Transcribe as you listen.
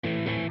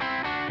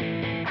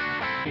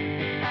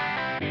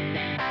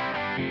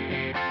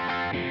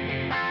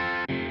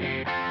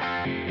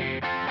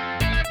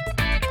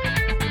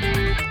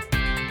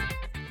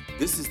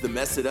the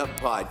Mess It Up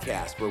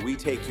podcast, where we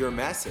take your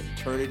mess and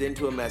turn it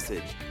into a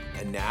message.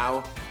 And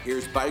now,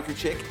 here's Biker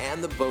Chick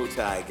and the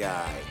Bowtie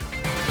Guy.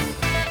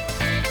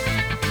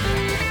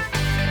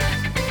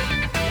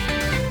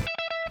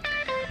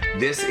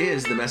 This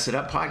is the Mess It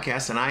Up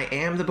podcast, and I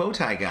am the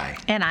Bowtie Guy.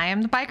 And I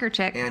am the Biker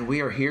Chick. And we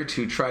are here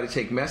to try to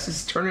take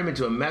messes, turn them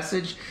into a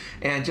message,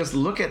 and just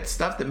look at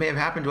stuff that may have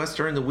happened to us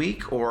during the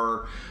week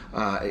or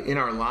in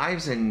our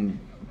lives, and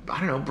I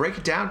don't know, break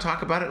it down,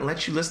 talk about it, and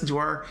let you listen to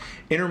our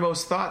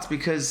innermost thoughts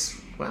because,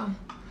 well,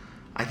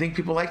 I think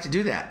people like to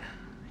do that.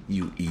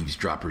 You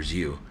eavesdroppers,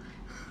 you.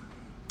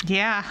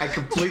 Yeah. I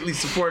completely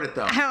support it,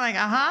 though. I'm like,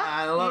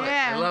 I love it.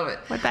 I love it.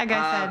 What that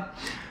guy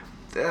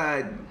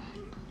said.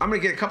 I'm going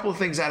to get a couple of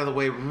things out of the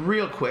way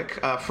real quick.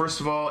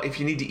 First of all, if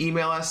you need to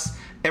email us,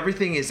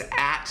 everything is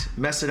at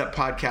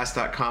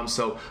messituppodcast.com.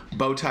 So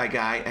bowtieguy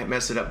at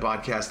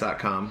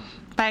messituppodcast.com.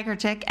 Biker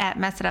Chick at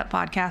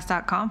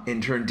messituppodcast.com.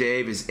 Intern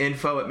Dave is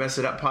info at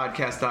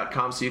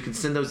messituppodcast.com. So you can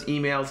send those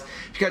emails.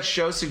 If you got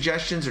show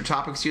suggestions or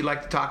topics you'd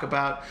like to talk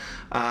about,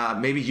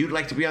 maybe you'd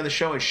like to be on the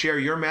show and share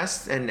your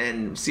mess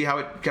and see how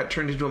it got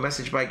turned into a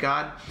message by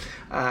God,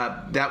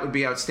 that would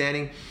be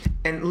outstanding.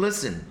 And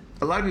listen,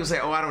 a lot of people say,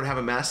 oh, I don't have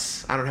a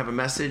mess. I don't have a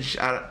message.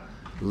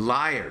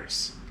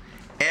 Liars.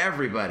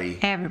 Everybody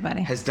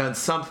has done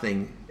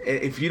something.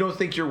 If you don't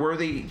think you're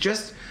worthy,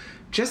 just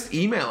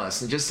email us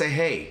and just say,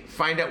 hey,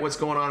 find out what's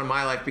going on in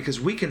my life, because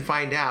we can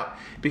find out,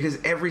 because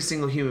every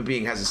single human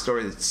being has a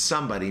story that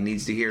somebody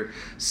needs to hear.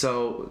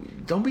 So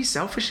don't be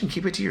selfish and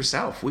keep it to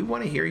yourself. We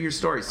want to hear your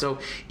story. So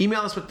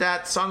email us with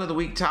that, Song of the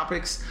Week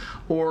topics,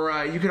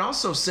 or you can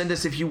also send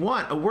us, if you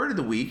want, a word of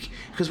the week,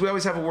 because we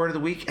always have a word of the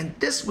week. And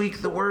this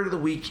week, the word of the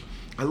week,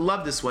 I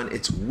love this one.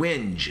 It's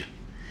whinge.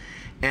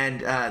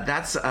 And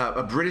that's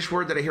a British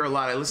word that I hear a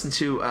lot. I listen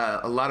to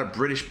a lot of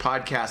British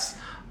podcasts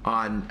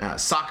on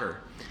soccer.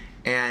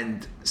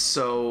 And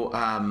so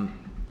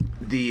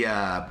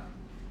the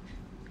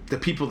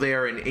people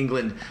there in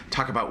England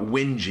talk about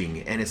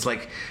whinging, and it's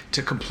like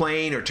to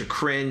complain or to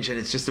cringe, and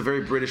it's just a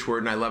very British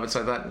word, and I love it.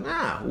 So I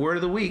thought, word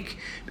of the week,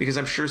 because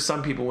I'm sure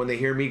some people, when they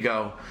hear me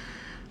go,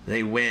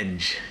 they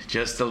whinge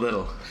just a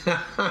little.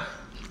 A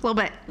little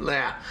bit.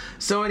 Yeah.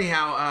 So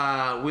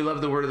anyhow, we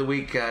love the word of the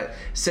week.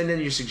 Send in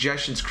your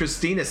suggestions.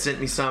 Christina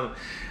sent me some.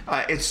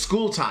 It's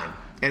school time,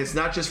 and it's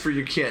not just for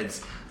your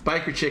kids.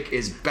 Biker Chick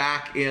is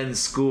back in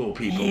school,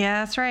 people.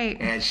 Yeah, that's right.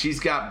 And she's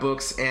got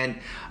books, and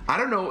I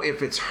don't know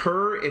if it's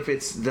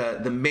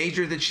the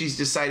major that she's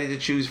decided to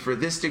choose for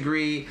this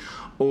degree,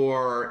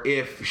 or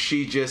if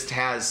she just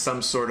has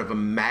some sort of a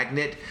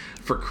magnet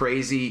for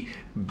crazy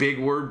big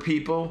word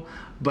people.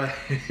 But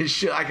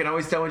I can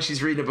always tell when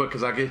she's reading a book,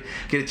 because I'll get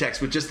a text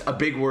with just a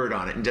big word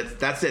on it, and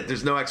that's it.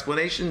 There's no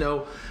explanation,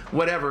 no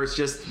whatever. It's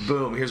just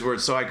boom, here's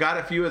words. So I got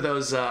a few of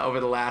those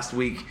over the last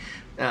week.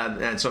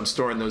 And so I'm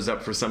storing those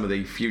up for some of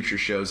the future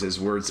shows as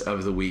words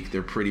of the week.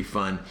 They're pretty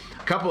fun.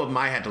 A couple of them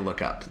I had to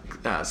look up.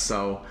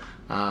 So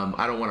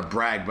I don't want to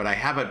brag, but I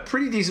have a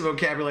pretty decent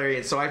vocabulary.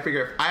 And so I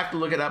figure if I have to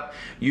look it up,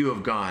 you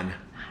have gone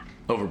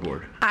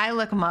overboard. I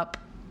look them up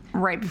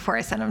right before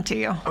I send them to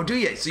you. Oh, do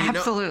you? So you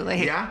Absolutely.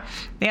 know? Yeah?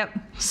 Yep.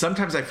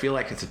 Sometimes I feel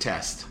like it's a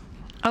test.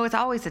 Oh, it's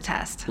always a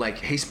test. Like,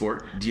 hey,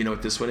 sport, do you know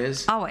what this one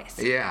is? Always.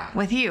 Yeah.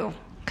 With you.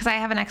 Because I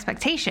have an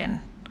expectation.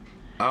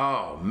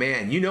 Oh,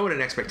 man. You know what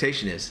an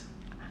expectation is.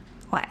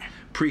 What?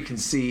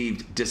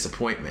 Preconceived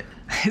disappointment.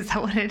 Is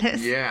that what it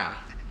is? Yeah.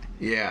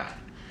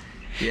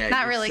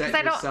 Not really, because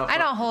I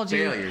don't hold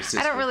you. Sister.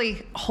 I don't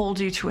really hold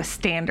you to a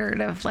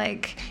standard of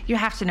like you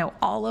have to know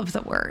all of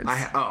the words.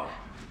 Like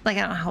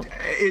I don't hold.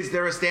 Is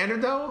there a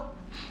standard though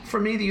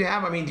for me that you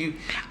have? I mean, do you?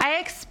 I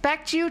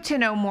expect you to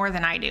know more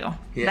than I do.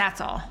 Yeah.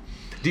 That's all.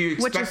 Do you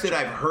expect that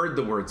I've heard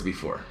the words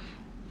before?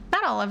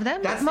 Not all of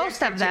them. That's most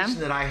the of them.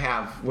 expectation that I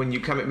have when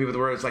you come at me with a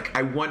word. It's like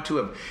I want to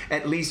have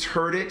at least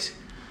heard it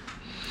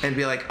and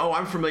be like, oh,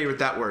 I'm familiar with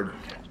that word.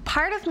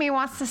 Part of me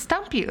wants to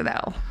stump you,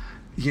 though.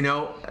 You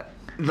know,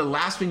 the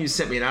last one you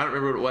sent me, and I don't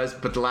remember what it was,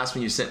 but the last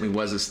one you sent me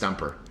was a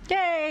stumper.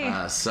 Yay!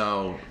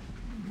 So,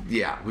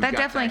 yeah. That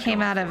definitely came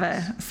out of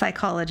a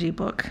psychology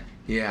book.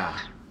 Yeah.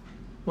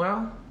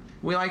 Well,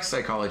 we like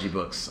psychology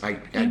books, I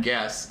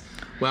guess.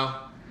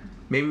 Well,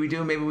 maybe we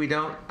do, maybe we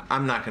don't.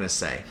 I'm not going to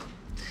say.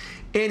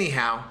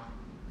 Anyhow,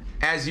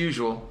 as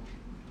usual,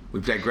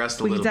 we've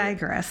digressed a little bit.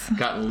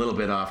 Gotten a little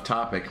bit off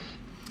topic.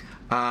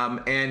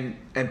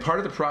 And part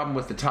of the problem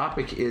with the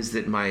topic is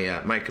that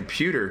my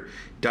computer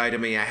died on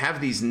me. I have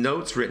these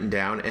notes written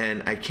down,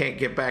 and I can't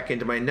get back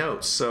into my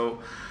notes. So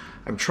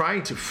I'm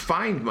trying to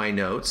find my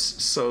notes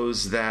so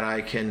that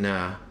I can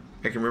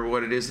remember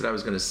what it is that I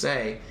was going to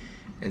say.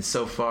 And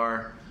so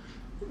far,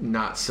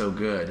 not so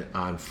good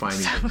on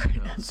finding those notes.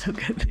 Not so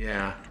good.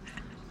 Yeah.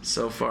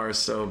 So far,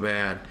 so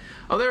bad.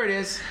 Oh, there it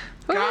is.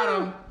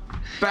 Got him.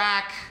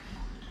 Back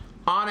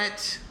on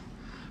it.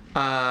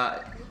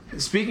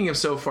 Speaking of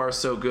so far,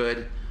 so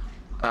good,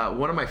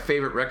 one of my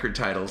favorite record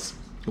titles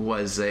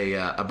was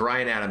a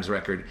Bryan Adams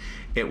record.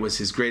 It was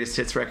his greatest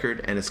hits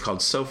record, and it's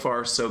called So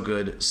Far, So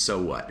Good,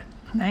 So What?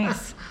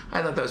 Nice.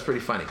 I thought that was pretty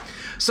funny.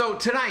 So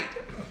tonight,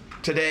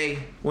 today,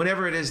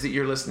 whenever it is that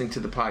you're listening to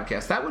the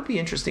podcast. That would be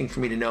interesting for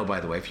me to know, by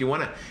the way. If you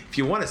want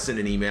to send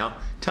an email,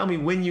 tell me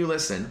when you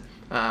listen,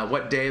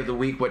 what day of the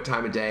week, what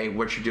time of day,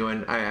 what you're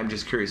doing. I'm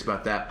just curious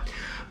about that.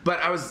 But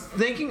I was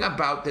thinking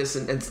about this,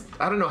 and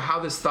I don't know how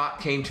this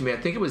thought came to me. I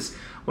think it was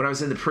when I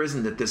was in the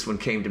prison that this one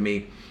came to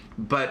me.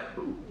 But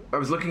I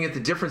was looking at the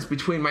difference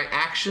between my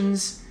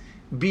actions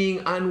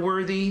being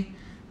unworthy,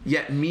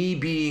 yet me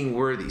being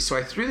worthy. So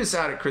I threw this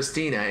out at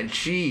Christina, and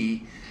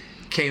she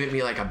came at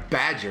me like a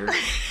badger.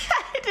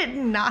 I did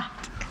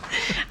not.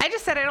 I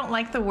just said I don't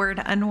like the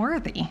word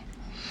unworthy.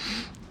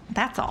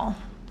 That's all.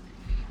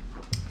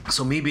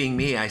 So me being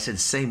me, I said,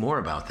 say more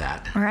about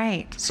that.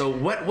 Right. So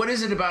what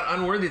is it about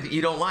unworthy that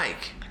you don't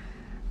like?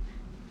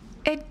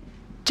 It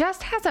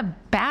just has a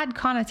bad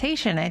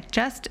connotation. It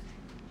just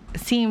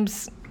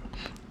seems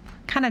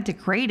kind of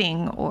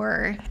degrading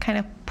or kind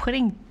of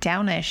putting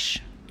downish.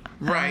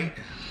 Right.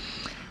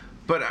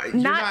 But you're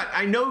not,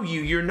 I know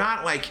you're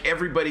not like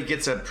everybody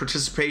gets a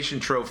participation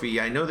trophy.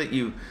 I know that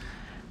you...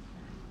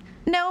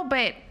 No,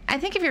 but I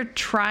think if you're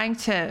trying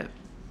to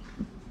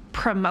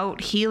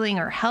promote healing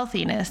or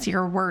healthiness,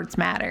 your words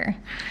matter.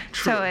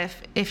 True. So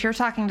if you're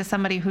talking to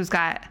somebody who's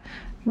got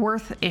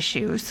worth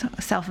issues,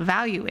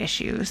 self-value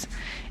issues,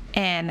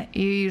 and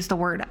you use the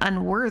word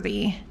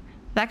unworthy,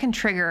 that can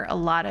trigger a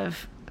lot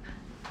of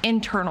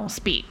internal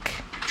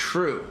speak.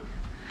 True.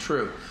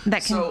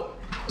 That can...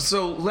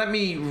 So let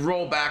me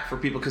roll back for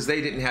people because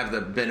they didn't have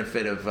the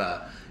benefit of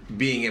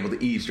being able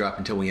to eavesdrop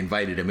until we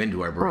invited them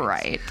into our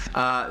brains.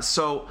 Right.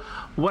 So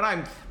what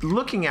I'm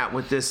looking at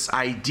with this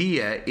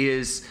idea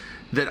is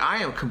that I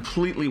am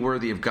completely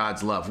worthy of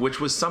God's love, which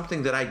was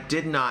something that I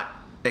did not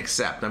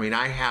accept. I mean,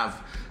 I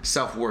have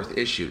self-worth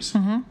issues.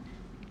 Mm-hmm.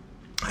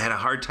 I had a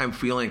hard time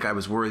feeling like I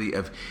was worthy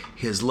of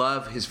His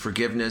love, His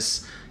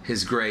forgiveness,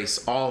 His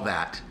grace, all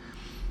that.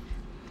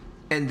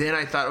 And then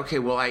I thought, okay,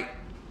 well, I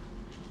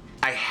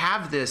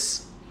have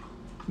this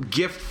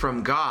gift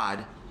from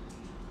God,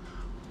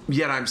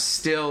 yet I'm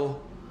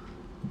still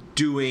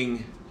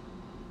doing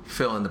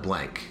fill in the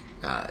blank,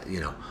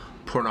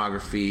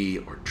 pornography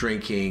or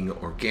drinking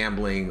or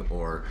gambling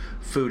or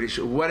food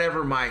issue,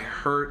 whatever my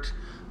hurt,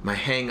 my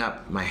hang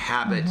up, my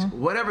habit,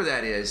 whatever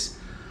that is,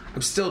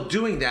 I'm still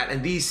doing that.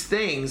 And these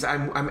things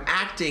I'm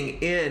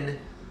acting in,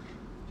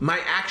 my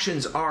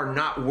actions are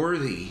not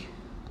worthy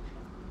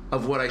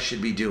of what I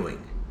should be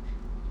doing.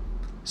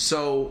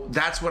 So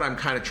that's what I'm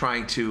kind of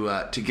trying to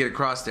get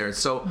across there. And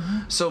so,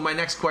 so my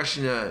next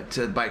question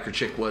to Biker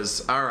Chick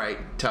was, all right,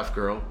 tough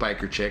girl,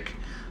 Biker Chick,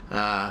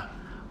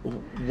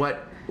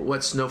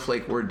 what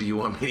snowflake word do you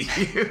want me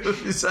to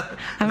use?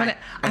 I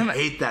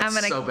hate that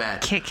so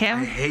bad. Kick him.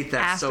 I hate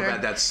that so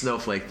bad. That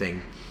snowflake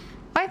thing.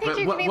 I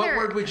think what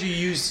word would you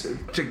use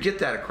to get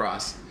that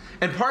across?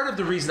 And part of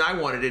the reason I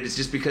wanted it is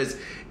just because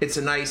it's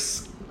a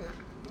nice.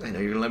 I know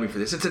you're gonna love me for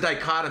this. It's a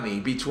dichotomy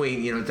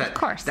between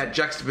that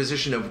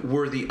juxtaposition of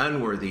worthy,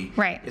 unworthy.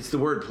 Right. It's the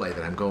wordplay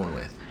that I'm going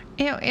with.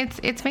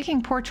 It's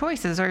making poor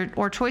choices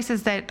or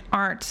choices that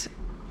aren't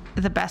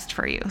the best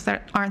for you,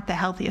 that aren't the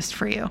healthiest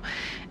for you.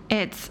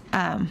 It's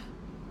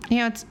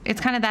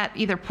it's kind of that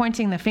either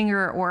pointing the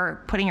finger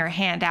or putting your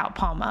hand out,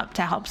 palm up,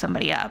 to help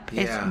somebody up.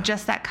 Yeah. It's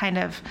just that kind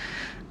of.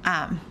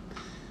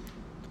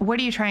 What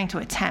are you trying to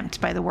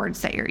attempt by the words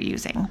that you're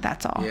using?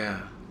 That's all.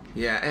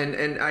 Yeah,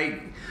 and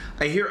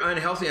I hear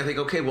unhealthy. I think,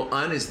 okay, well,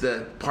 is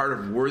the part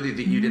of worthy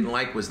that you didn't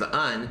like was the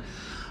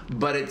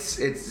but this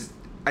is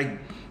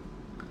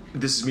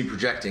me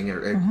projecting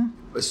or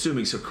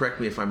assuming. So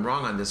correct me if I'm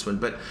wrong on this one.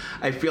 But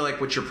I feel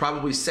like what you're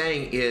probably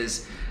saying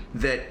is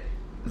that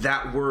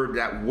word,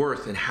 that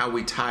worth, and how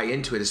we tie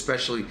into it,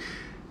 especially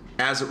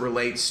as it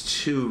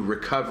relates to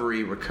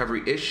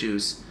recovery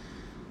issues.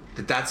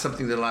 That's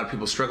something that a lot of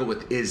people struggle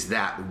with, is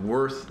that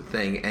worth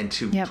thing, and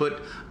to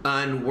put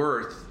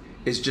unworth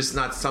is just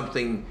not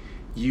something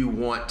you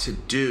want to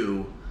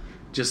do.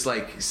 Just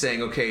like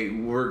saying, okay,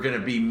 we're going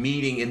to be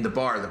meeting in the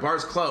bar. The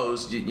bar's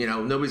closed,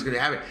 nobody's going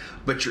to have it,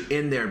 but you're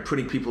in there and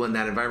putting people in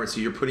that environment.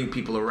 So you're putting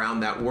people around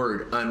that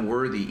word,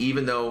 unworthy,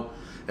 even though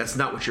that's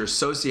not what you're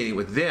associating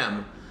with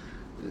them.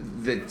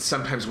 That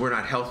sometimes we're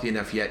not healthy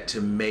enough yet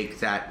to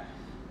make that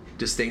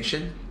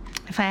distinction.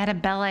 If I had a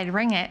bell, I'd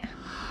ring it.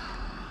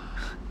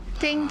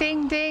 Ding,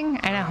 ding, ding.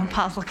 I know,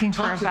 Paul's looking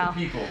for a bell.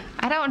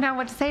 I don't know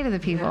what to say to the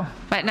people.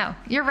 But no,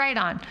 you're right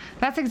on.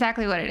 That's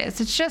exactly what it is.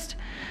 It's just,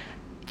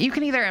 you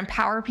can either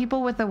empower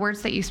people with the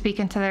words that you speak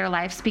into their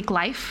life, speak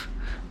life,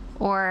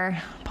 or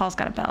Paul's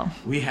got a bell.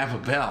 We have a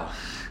bell.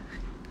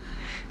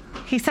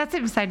 He sets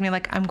it beside me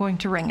like I'm going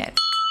to ring it.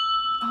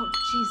 Oh,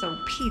 jeez,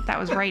 oh, Pete, that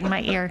was right in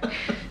my ear.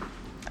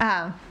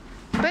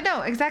 But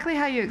no, exactly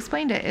how you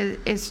explained it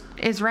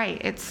is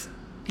right. It's,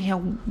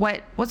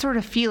 what sort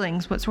of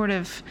feelings, what sort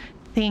of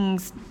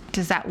things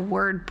does that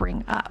word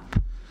bring up?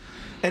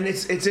 And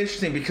it's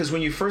interesting because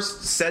when you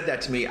first said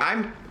that to me,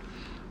 I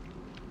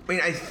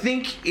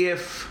think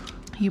if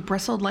you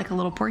bristled like a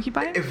little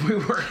porcupine,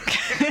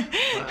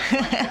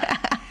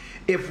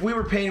 if we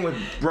were painting with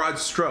broad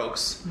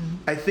strokes,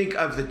 I think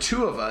of the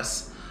two of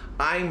us,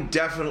 I'm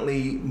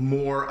definitely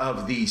more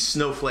of the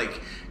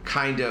snowflake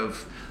kind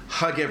of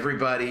hug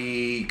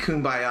everybody,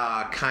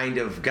 kumbaya kind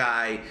of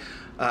guy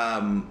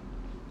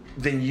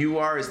than you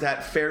are. Is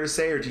that fair to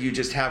say, or do you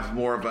just have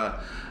more of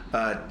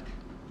a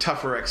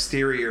tougher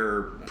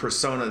exterior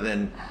persona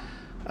than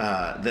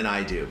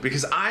I do?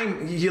 Because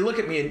you look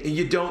at me and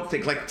you don't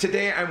think, like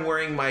today I'm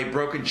wearing my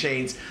Broken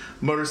Chains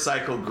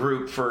motorcycle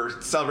group for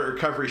Celebrate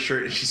Recovery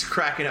shirt, and she's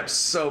cracking up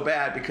so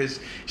bad because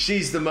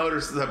she's the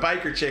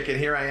biker chick, and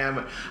here I am.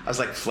 I was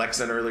like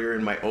flexing earlier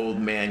in my old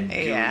man.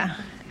 Yeah,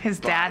 his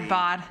body. Dad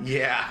bod.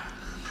 Yeah,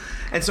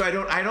 and so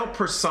I don't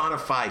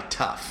personify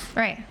tough.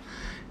 Right.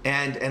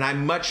 And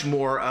I'm much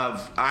more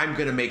of, I'm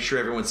going to make sure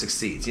everyone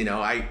succeeds. You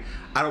know, I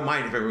don't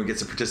mind if everyone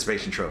gets a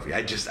participation trophy.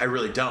 I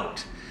really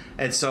don't.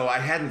 And so I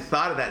hadn't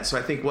thought of that. And so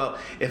I think, well,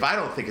 if I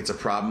don't think it's a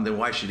problem, then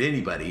why should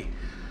anybody?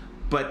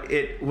 But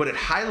what it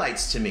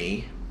highlights to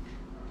me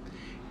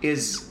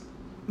is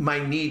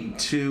my need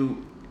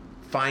to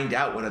find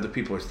out what other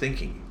people are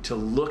thinking, to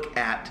look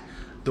at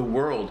the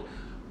world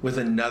with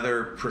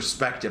another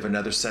perspective,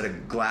 another set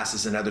of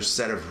glasses, another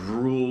set of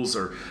rules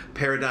or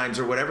paradigms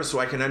or whatever, so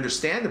I can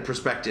understand the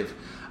perspective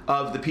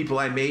of the people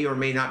I may or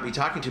may not be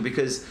talking to,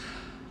 because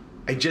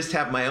I just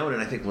have my own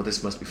and I think, well,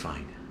 this must be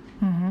fine.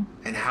 Mm-hmm.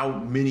 And how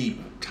many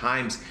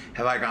times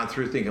have I gone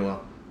through thinking,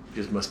 well,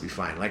 this must be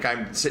fine. Like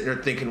I'm sitting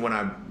there thinking when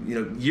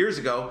I'm, years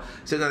ago,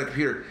 sitting on the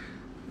computer,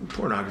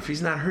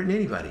 pornography's not hurting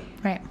anybody.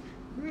 Right.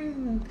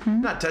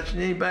 Mm-hmm. Not touching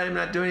anybody, I'm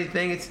not doing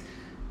anything. It's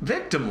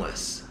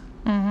victimless.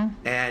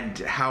 Mm-hmm. And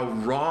how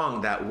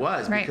wrong that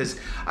was, right. Because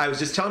I was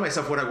just telling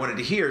myself what I wanted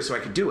to hear so I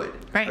could do it.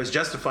 Right. I was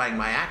justifying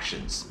my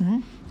actions.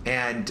 Mm-hmm.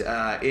 And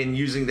in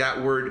using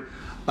that word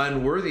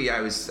unworthy,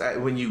 I was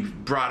when you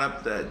brought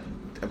up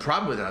a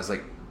problem with it, I was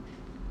like,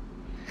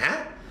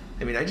 huh?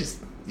 I mean,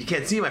 you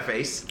can't see my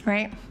face.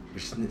 Right.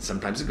 Which is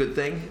sometimes a good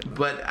thing.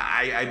 But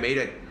I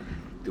made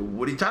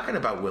what are you talking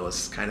about,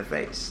 Willis, kind of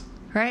face.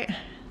 Right.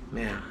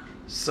 Yeah.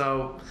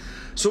 So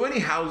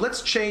anyhow,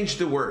 let's change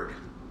the word.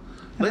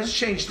 Okay. Let's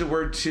change the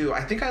word to,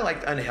 I think I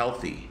liked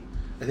unhealthy.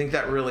 I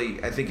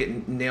think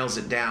it nails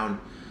it down.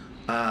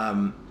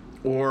 I'm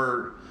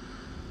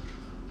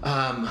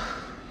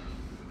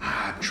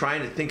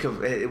trying to think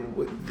of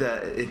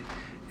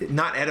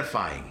not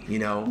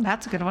edifying,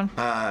 That's a good one.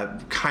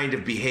 Kind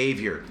of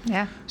behavior.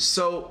 Yeah.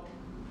 So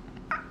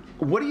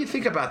what do you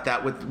think about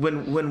that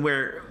when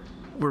we're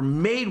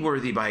made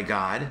worthy by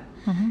God,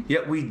 mm-hmm.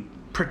 yet we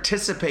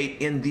participate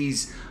in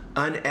these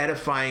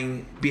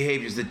unedifying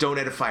behaviors that don't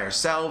edify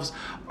ourselves,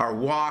 our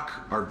walk,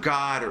 our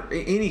God, or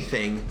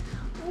anything?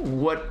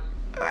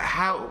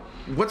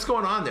 What's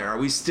going on there?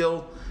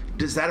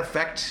 Does that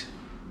affect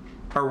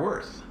our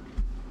worth?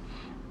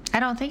 I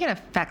don't think it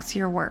affects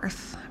your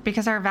worth,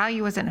 because our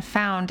value isn't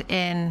found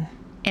in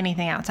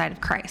anything outside of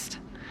Christ.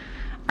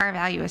 Our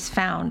value is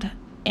found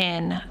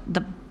in the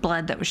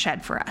blood that was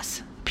shed for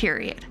us,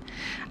 period.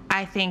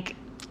 I think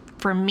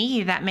for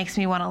me, that makes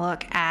me want to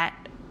look at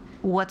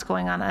what's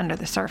going on under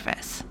the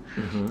surface,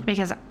 mm-hmm.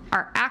 because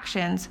our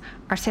actions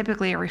are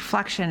typically a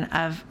reflection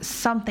of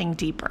something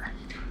deeper.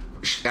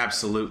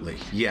 Absolutely.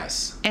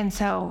 Yes. And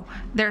so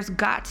there's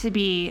got to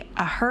be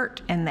a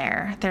hurt in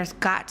there. There's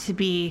got to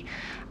be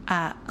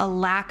a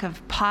lack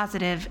of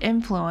positive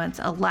influence,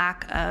 a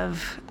lack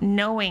of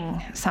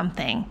knowing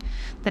something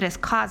that is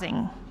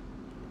causing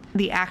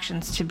the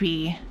actions to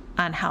be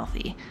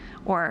unhealthy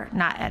or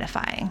not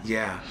edifying.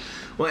 Yeah.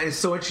 Well, and it's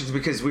so interesting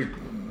because we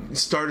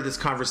started this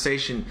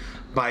conversation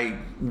by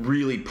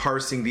really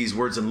parsing these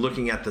words and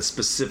looking at the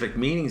specific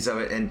meanings of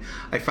it, and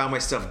I found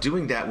myself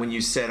doing that when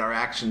you said our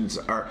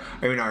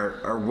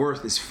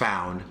worth is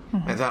found.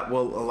 Mm-hmm. I thought,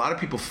 well, a lot of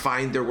people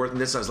find their worth in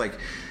this. I was like,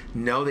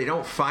 no, they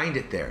don't find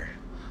it there.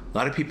 A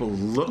lot of people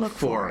look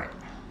for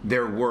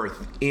their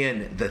worth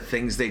in the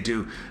things they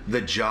do, the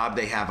job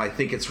they have. I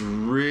think it's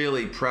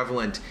really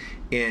prevalent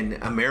in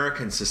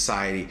American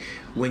society.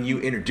 When you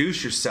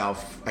introduce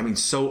yourself, I mean,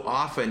 so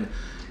often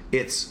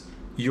it's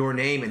your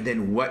name and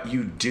then what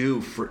you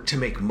do to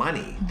make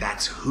money.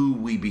 That's who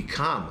we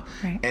become.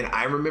 Right. And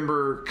I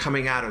remember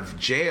coming out of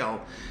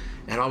jail,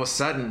 and all of a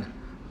sudden,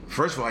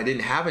 first of all, I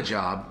didn't have a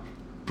job,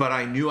 but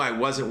I knew I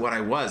wasn't what I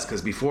was,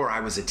 because before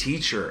I was a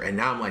teacher, and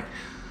now I'm like,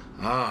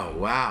 oh,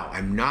 wow,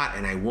 I'm not,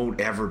 and I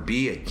won't ever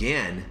be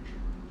again,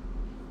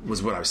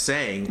 was what I was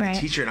saying, right. A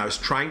teacher, and I was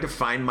trying to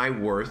find my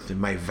worth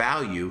and my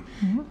value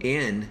mm-hmm.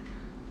 in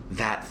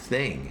that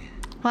thing.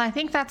 Well, I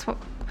think that's what,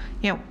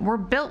 we're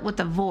built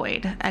with a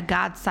void, a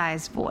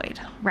God-sized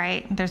void,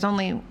 right? There's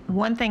only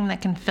one thing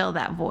that can fill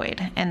that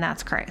void, and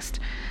that's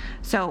Christ.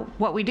 So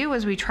what we do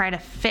is we try to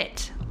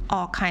fit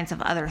all kinds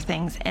of other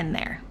things in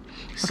there.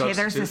 Okay,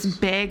 there's this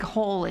big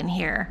hole in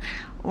here.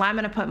 Well, I'm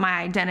going to put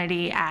my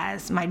identity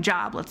as my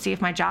job. Let's see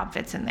if my job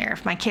fits in there,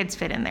 if my kids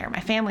fit in there, my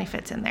family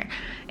fits in there.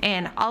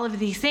 And all of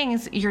these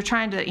things, you're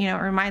trying to, it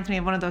reminds me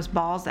of one of those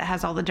balls that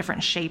has all the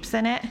different shapes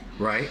in it.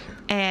 Right.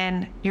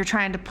 And you're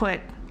trying to put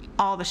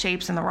all the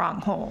shapes in the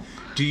wrong hole.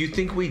 Do you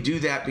think we do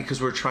that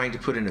because we're trying to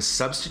put in a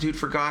substitute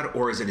for God,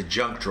 or is it a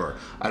junk drawer?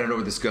 I don't know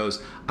where this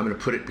goes. I'm going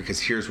to put it because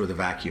here's where the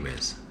vacuum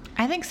is.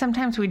 I think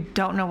sometimes we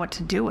don't know what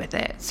to do with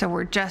it. So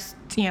we're just,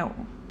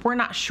 we're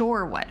not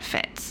sure what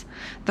fits.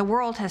 The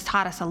world has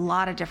taught us a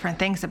lot of different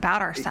things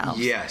about ourselves.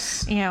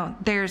 Yes.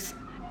 There's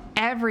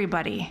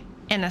everybody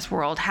in this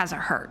world has a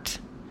hurt.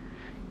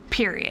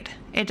 Period.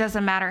 It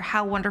doesn't matter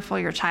how wonderful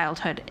your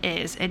childhood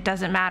is. It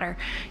doesn't matter,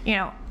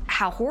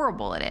 how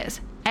horrible it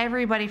is.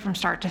 Everybody from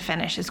start to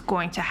finish is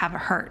going to have a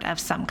hurt of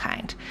some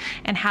kind.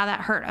 And how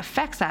that hurt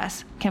affects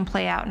us can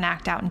play out and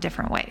act out in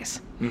different ways.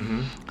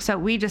 Mm-hmm. So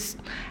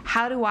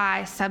how do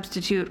I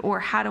substitute or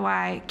how do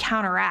I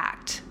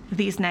counteract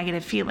these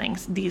negative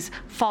feelings, these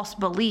false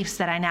beliefs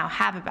that I now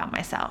have about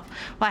myself?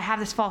 Well, I have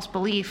this false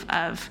belief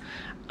of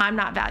I'm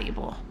not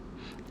valuable.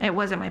 It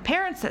wasn't my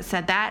parents that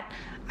said that.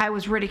 I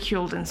was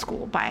ridiculed in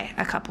school by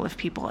a couple of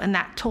people, and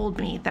that told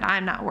me that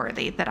I'm not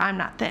worthy, that I'm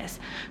not this.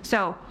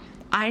 So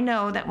I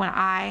know that when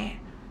I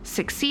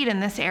succeed in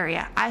this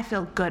area, I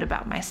feel good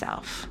about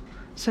myself.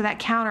 So that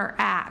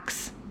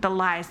counteracts the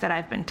lies that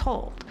I've been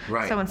told.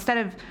 Right. So instead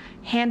of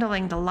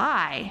handling the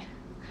lie,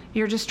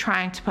 you're just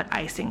trying to put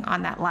icing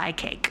on that lie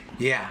cake.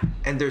 Yeah,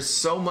 and there's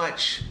so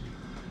much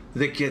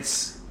that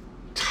gets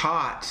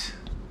taught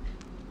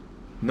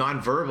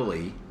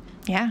non-verbally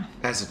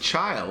as a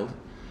child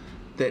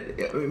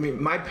that,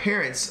 my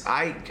parents,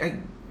 I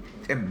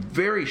am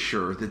very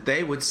sure that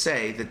they would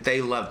say that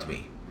they loved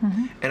me.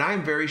 Mm-hmm. And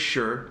I'm very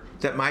sure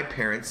that my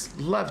parents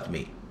loved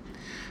me.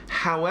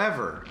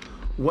 However,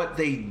 what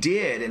they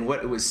did and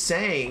what it was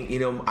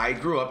saying, I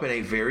grew up in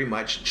a very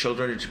much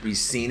children are to be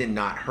seen and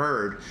not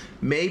heard,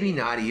 maybe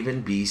not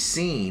even be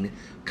seen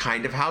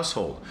kind of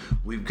household.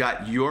 We've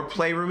got your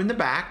playroom in the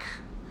back.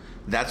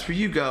 That's where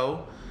you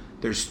go.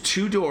 There's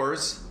 2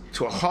 doors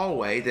to a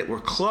hallway that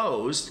were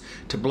closed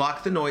to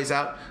block the noise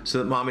out so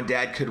that mom and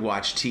dad could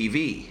watch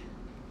TV.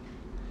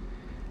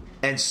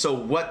 And so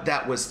what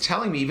that was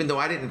telling me, even though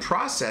I didn't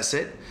process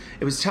it,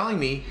 it was telling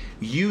me,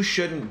 you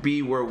shouldn't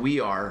be where we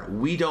are.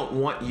 We don't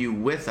want you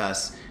with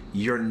us.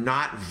 You're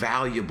not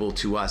valuable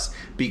to us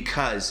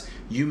because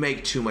you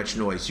make too much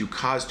noise. You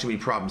cause too many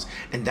problems.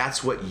 And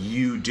that's what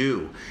you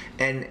do.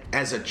 And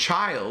as a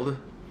child,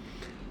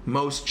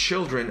 most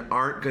children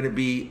aren't going to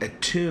be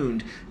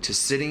attuned to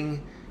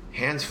sitting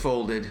hands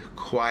folded,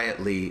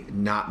 quietly,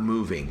 not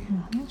moving.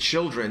 Mm-hmm.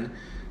 Children,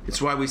 it's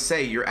why we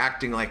say you're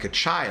acting like a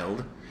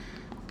child,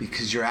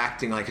 because you're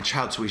acting like a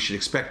child, so we should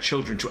expect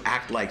children to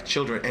act like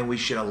children, and we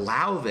should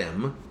allow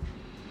them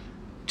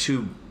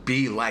to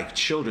be like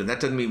children.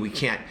 That doesn't mean we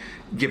can't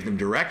give them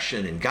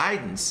direction and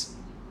guidance,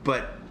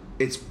 but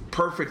it's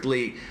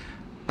perfectly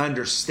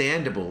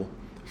understandable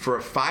for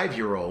a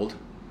 5-year-old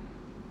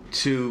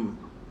to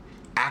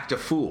act a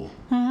fool.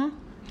 Mm-hmm.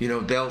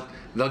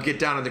 They'll get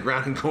down on the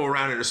ground and go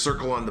around in a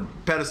circle on the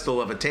pedestal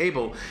of a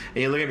table,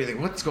 and you look at me and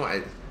think, what's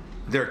going on?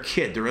 They're a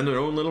kid. They're in their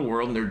own little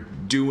world, and they're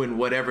doing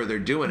whatever they're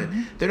doing. Mm-hmm.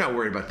 And they're not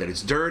worried about that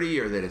it's dirty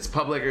or that it's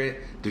public.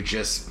 They're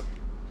just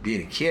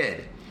being a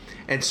kid.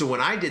 And so when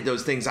I did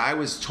those things, I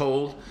was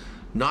told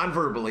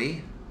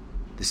non-verbally,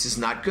 this is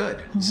not good.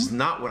 Mm-hmm. This is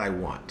not what I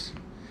want.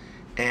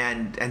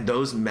 And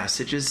those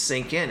messages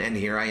sink in. And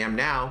here I am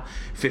now,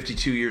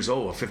 52 years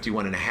old,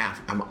 51 and a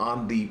half. I'm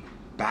on the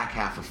back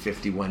half of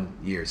 51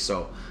 years.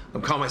 So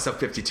I'm calling myself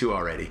 52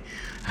 already.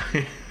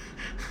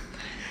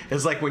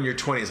 It's like when you're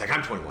 20, it's like,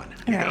 I'm 21.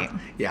 Right.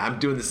 Yeah, I'm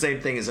doing the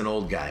same thing as an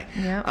old guy.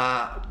 Yep.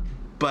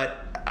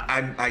 But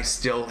I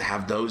still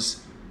have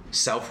those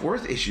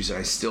self-worth issues. And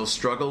I still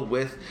struggle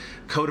with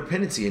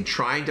codependency and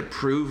trying to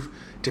prove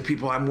to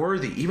people I'm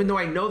worthy. Even though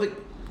I know that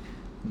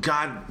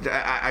God,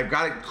 I've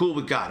got it cool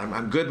with God.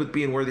 I'm good with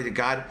being worthy to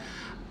God.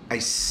 I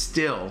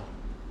still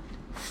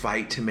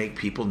fight to make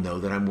people know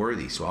that I'm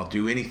worthy. So I'll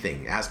do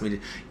anything. Ask me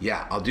to,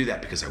 I'll do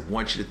that because I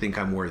want you to think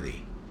I'm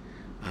worthy.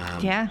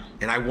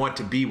 And I want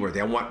to be worthy.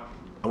 I want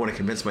to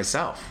convince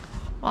myself.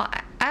 Well,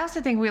 I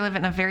also think we live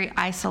in a very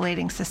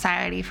isolating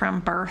society from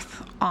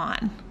birth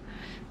on.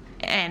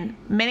 In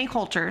many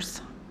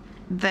cultures,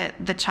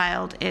 the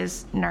child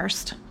is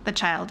nursed, the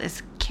child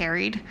is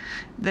carried.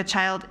 The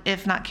child,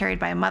 if not carried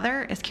by a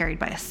mother, is carried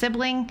by a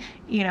sibling.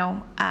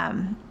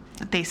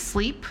 They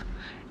sleep,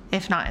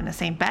 if not in the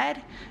same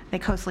bed, they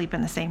co-sleep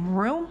in the same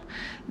room.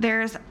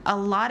 There's a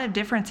lot of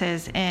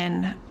differences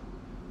in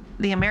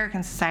the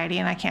American society,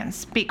 and I can't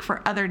speak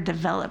for other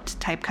developed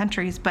type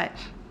countries, but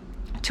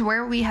to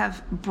where we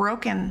have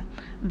broken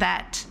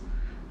that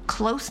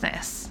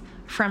closeness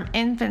from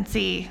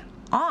infancy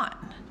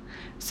on.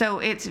 So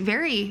it's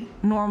very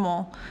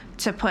normal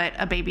to put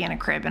a baby in a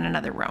crib in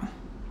another room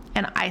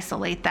and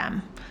isolate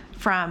them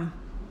from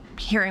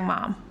hearing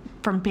mom,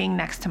 from being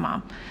next to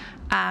mom.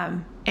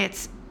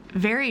 It's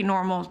very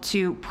normal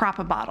to prop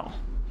a bottle,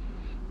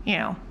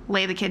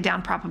 lay the kid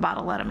down, prop a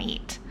bottle, let him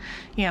eat.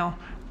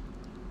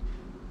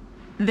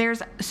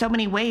 There's so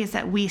many ways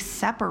that we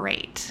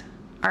separate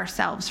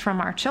ourselves from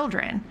our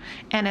children,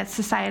 and it's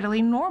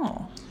societally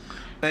normal.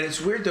 And it's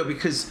weird, though,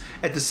 because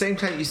at the same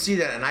time you see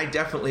that, and I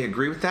definitely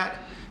agree with that,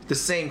 at the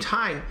same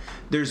time,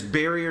 there's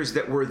barriers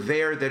that were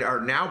there that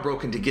are now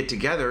broken to get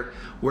together,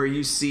 where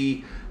you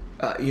see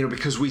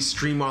because we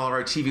stream all of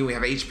our TV, we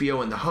have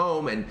HBO in the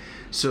home, and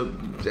so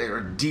there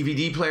are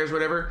DVD players,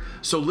 whatever.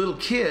 So little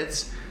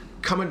kids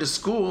coming to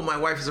school, my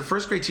wife is a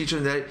first grade teacher,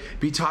 and they'd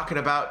be talking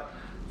about,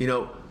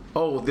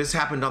 oh, this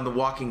happened on The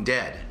Walking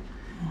Dead,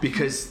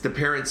 because the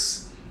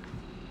parents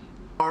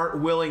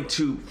aren't willing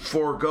to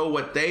forego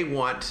what they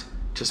want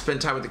to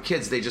spend time with the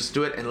kids. They just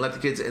do it and let the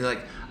kids, and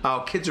like,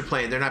 oh, kids are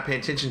playing, they're not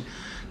paying attention.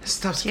 This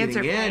stuff's kids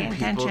getting in, people.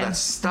 Attention. That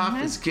stuff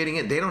is getting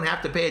in. They don't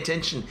have to pay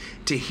attention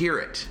to hear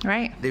it.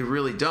 Right. They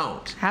really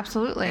don't.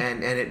 Absolutely.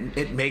 And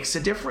it makes a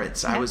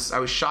difference. Yeah. I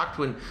was shocked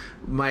when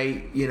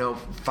my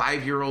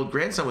 5-year-old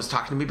grandson was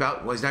talking to me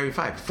about, well, he's not even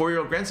 5,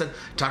 4-year-old grandson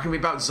talking to me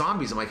about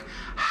zombies. I'm like,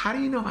 how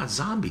do you know about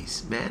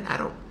zombies, man? I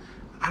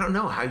don't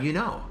know how you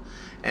know.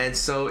 And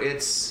so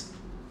it's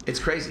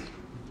crazy.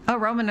 Oh,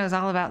 Roman knows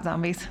all about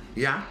zombies.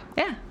 Yeah?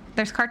 Yeah.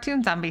 There's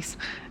cartoon zombies,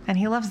 and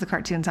he loves the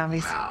cartoon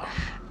zombies. Wow.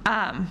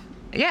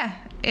 Yeah,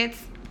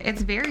 it's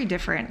very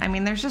different. I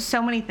mean, there's just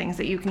so many things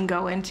that you can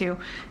go into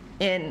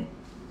in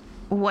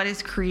what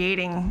is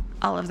creating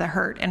all of the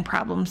hurt and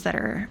problems that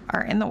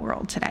are in the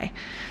world today.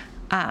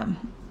 I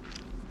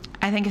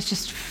think it's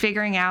just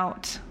figuring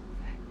out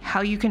how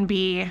you can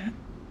be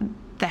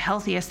the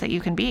healthiest that you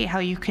can be, how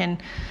you can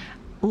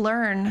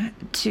learn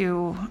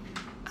to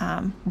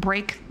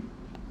break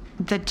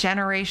the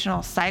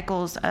generational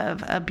cycles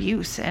of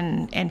abuse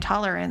and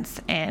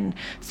intolerance and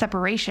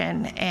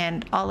separation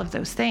and all of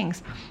those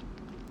things.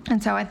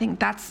 And so I think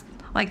that's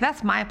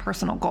my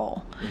personal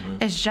goal,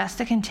 is just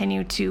to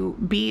continue to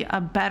be a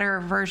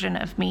better version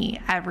of me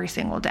every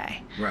single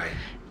day. Right.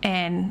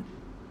 And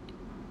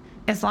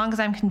as long as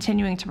I'm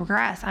continuing to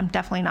progress, I'm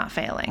definitely not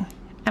failing.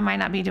 I might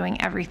not be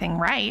doing everything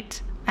right.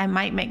 I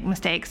might make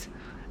mistakes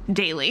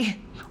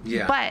daily.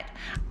 Yeah. But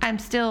I'm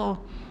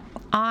still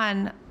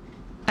on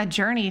a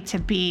journey to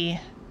be,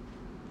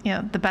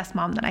 the best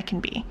mom that I can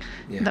be,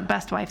 the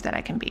best wife that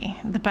I can be,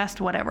 the best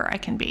whatever I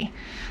can be.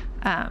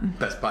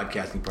 Best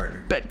podcasting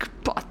partner. Best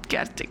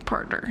podcasting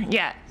partner.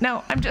 Yeah.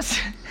 No, I'm just...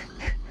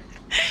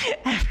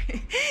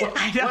 What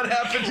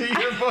happened to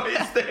your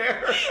voice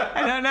there?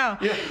 I don't know.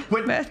 Yeah,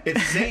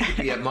 it's saying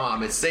to be a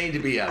mom, it's saying to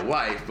be a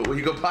wife, but when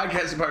you go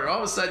podcasting partner, all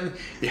of a sudden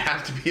you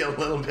have to be a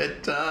little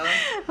bit a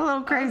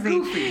little crazy,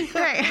 goofy.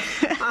 Right?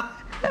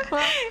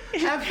 Well,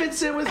 that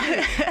fits in with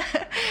me.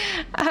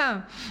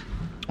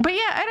 But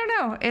yeah, I don't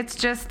know. It's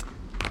just,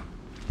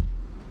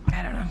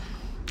 I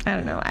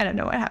don't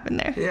know what happened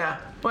there. Yeah.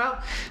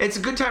 Well, it's a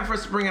good time for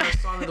us to bring out our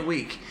song of the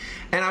week.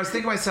 And I was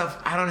thinking to myself,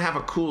 I don't have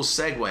a cool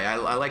segue.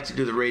 I like to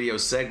do the radio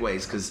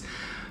segues because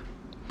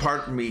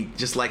part of me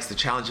just likes the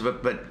challenge of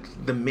it. But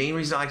the main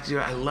reason I like to do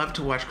it, I love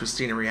to watch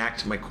Christina react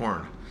to my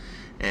corn.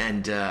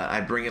 And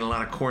I bring in a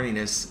lot of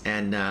corniness.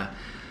 And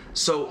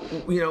so,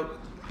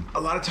 a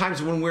lot of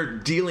times when we're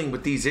dealing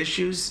with these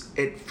issues,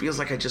 it feels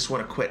like I just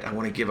want to quit. I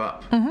want to give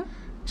up. Mm-hmm.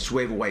 Just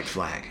wave a white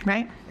flag.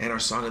 Right. And our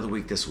song of the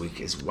week this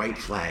week is White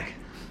Flag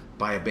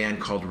by a band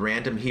called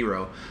Random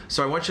Hero.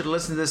 So I want you to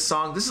listen to this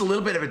song. This is a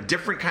little bit of a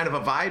different kind of a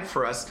vibe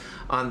for us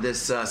on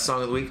this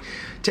song of the week.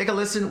 Take a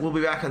listen. We'll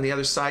be back on the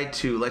other side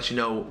to let you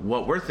know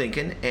what we're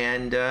thinking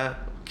and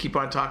keep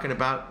on talking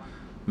about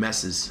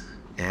messes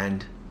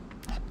and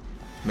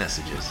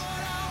messages.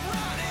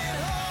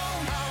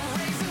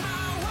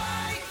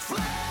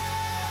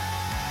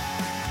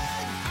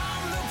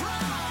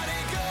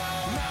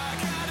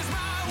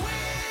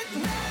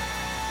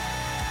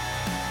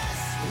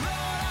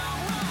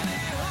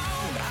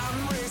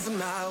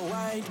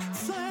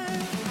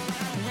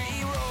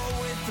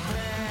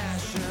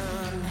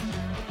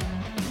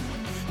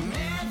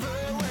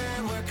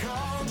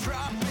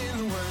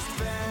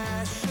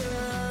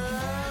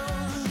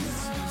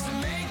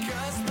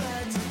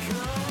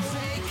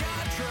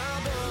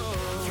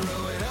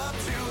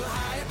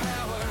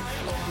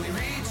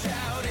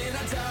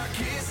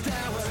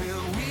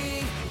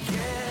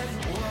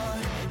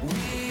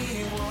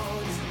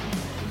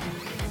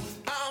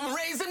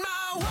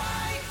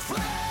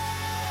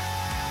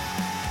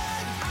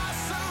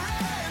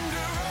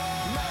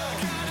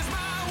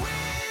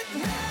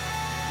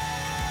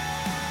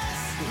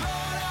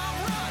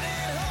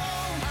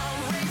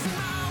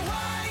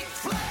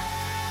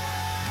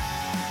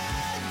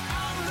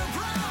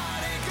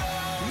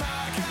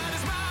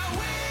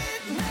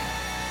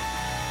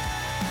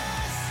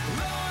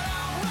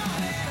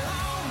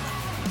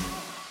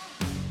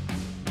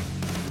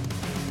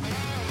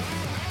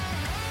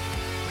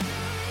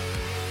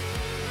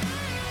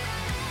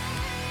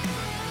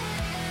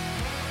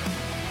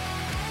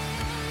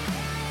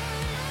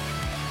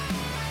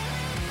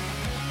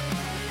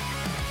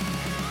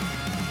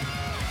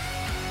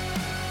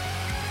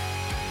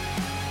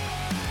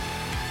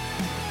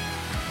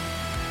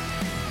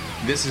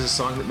 This is a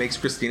song that makes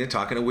Christina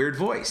talk in a weird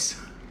voice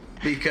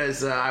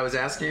because I was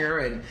asking her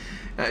and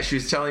she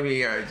was telling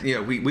me,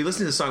 we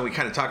listen to the song, we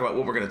kind of talk about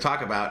what we're going to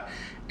talk about,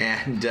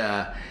 and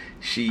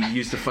she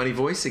used a funny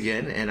voice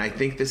again, and I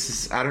think this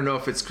is, I don't know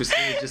if it's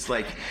Christina just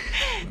like,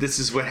 this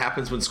is what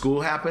happens when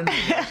school happens, and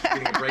she's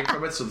getting a break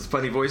from it, so the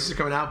funny voices are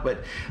coming out,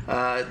 but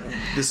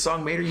this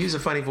song made her use a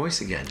funny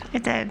voice again.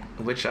 It did.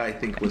 Which I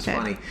think was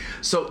funny.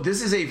 So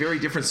this is a very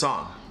different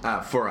song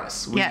for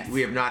us.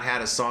 We have not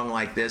had a song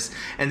like this,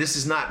 and this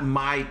is not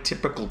my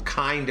typical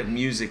kind of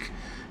music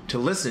to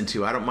listen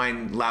to. I don't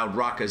mind loud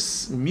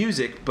raucous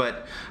music,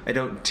 but I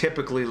don't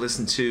typically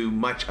listen to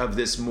much of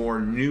this more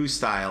new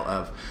style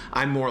of,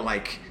 I'm more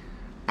like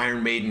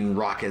Iron Maiden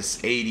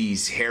raucous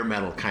 80s hair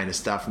metal kind of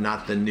stuff,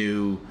 not the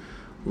new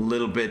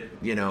little bit,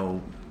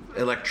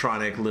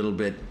 electronic, little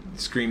bit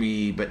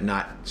screamy but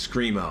not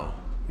screamo,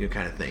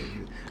 kind of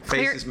thing.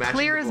 Faces matching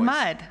clear the as voice.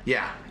 mud.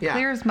 Yeah.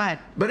 Clear as mud.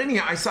 But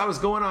anyhow, I was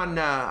going on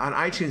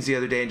iTunes the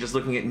other day and just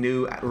looking at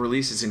new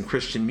releases in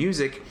Christian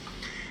music,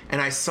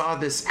 and I saw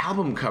this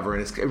album cover,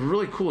 and it's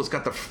really cool. It's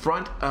got the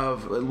front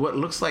of what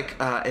looks like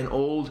an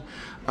old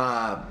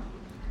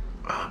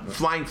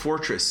Flying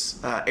Fortress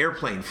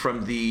airplane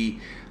from the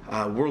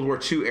World War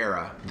II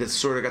era that's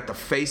sort of got the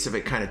face of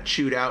it kind of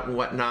chewed out and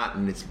whatnot,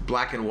 and it's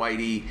black and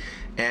whitey.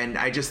 And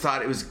I just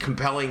thought it was a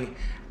compelling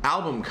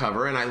album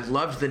cover, and I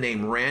loved the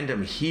name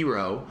Random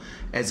Hero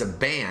as a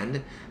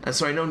band. And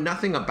so I know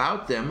nothing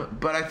about them,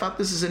 but I thought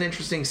this is an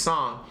interesting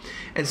song.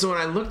 And so when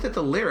I looked at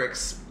the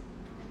lyrics,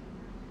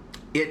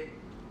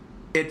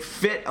 it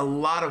fit a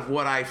lot of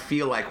what I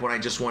feel like when I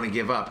just want to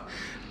give up.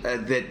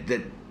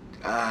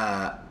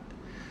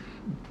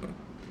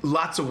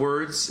 Lots of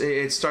words.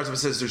 It starts off, it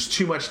says, there's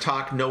too much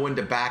talk, no one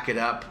to back it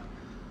up.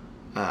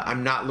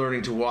 I'm not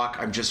learning to walk,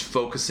 I'm just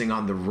focusing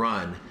on the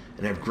run.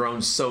 And I've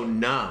grown so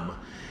numb.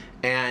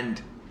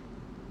 And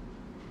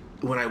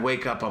when I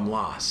wake up, I'm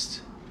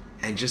lost.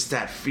 And just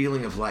that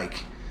feeling of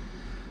like,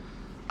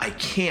 I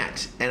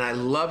can't. And I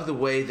love the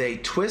way they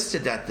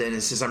twisted that then.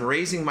 It says, I'm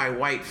raising my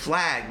white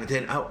flag, but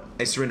then,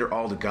 I surrender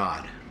all to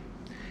God.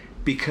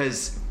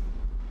 Because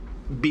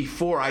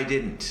before I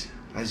didn't.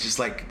 I was just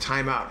like,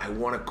 time out. I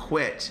want to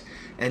quit.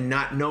 And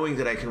not knowing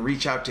that I can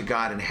reach out to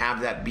God and have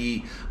that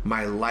be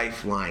my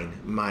lifeline,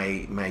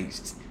 my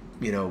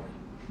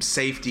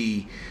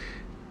safety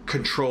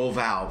control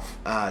valve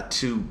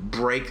to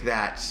break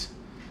that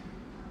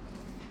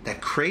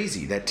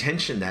crazy, that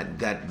tension, that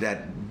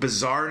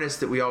bizarreness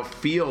that we all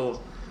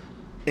feel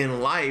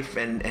in life,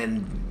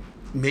 and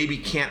maybe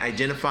can't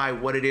identify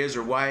what it is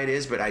or why it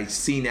is, but I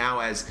see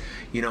now as,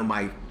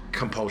 my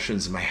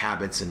compulsions and my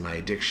habits and my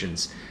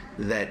addictions,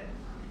 that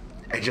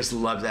I just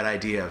love that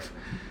idea of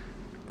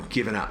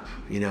giving up.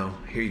 Here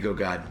you go,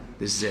 God.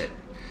 This is it.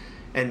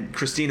 And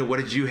Christina, what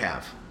did you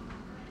have?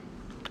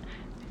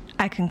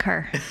 I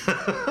concur.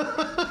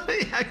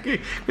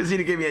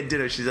 Christina gave me a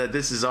ditto. She said,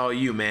 this is all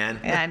you, man.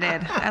 Yeah, I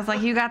did. I was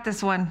like, you got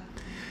this one.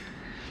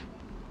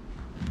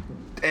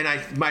 And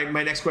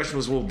my next question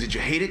was, well, did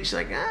you hate it? She's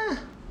like, I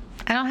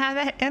don't have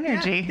that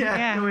energy.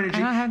 Yeah, no energy. I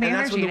don't have the and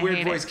energy. That's when the to weird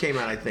hate voice it. came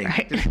out, I think.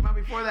 Right. Did it come out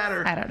before that,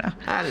 or I don't know.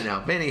 I don't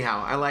know. But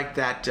anyhow, I like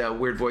that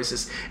weird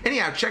voices.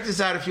 Anyhow, check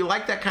this out. If you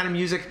like that kind of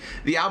music,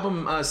 the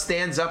album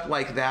stands up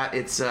like that.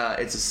 It's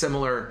a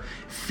similar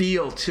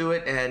feel to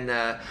it, and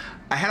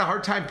I had a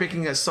hard time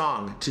picking a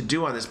song to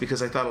do on this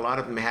because I thought a lot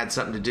of them had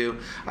something to do.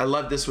 I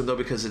love this one though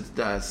because it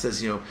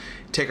says,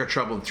 take our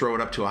trouble and throw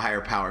it up to a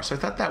higher power. So I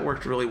thought that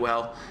worked really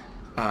well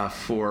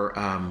for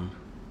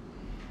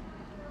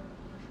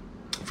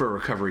a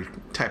recovery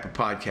type of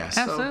podcast.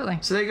 Absolutely.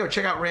 So there you go.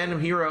 Check out Random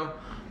Hero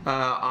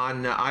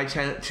on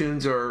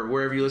iTunes or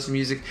wherever you listen to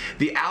music.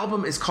 The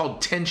album is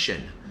called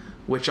Tension,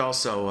 which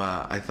also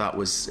I thought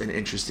was an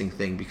interesting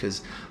thing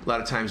because a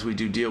lot of times we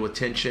do deal with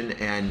tension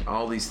and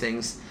all these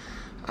things.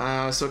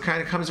 So it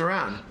kind of comes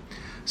around.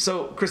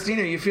 So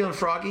Christina, are you feeling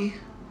froggy?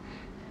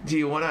 Do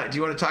you want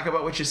to talk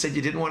about what you said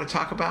you didn't want to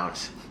talk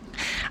about?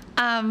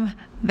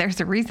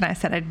 There's a reason I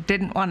said I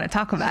didn't want to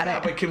talk about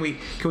it. But can we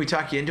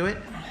talk you into it?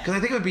 Because I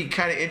think it would be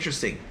kind of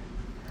interesting.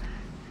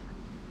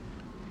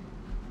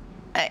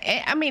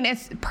 I mean,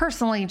 it's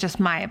personally just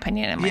my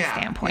opinion and my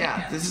standpoint.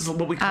 Yeah, this is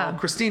what we call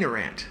Christina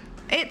rant.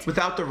 It's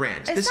without the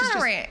rant. It's not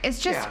a rant. It's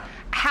just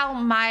how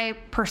my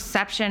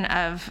perception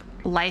of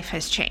life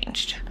has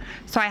changed.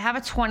 So I have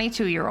a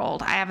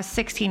 22-year-old, I have a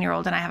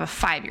 16-year-old, and I have a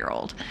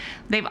 5-year-old.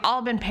 They've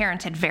all been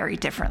parented very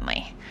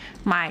differently.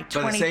 By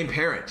the same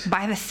parent.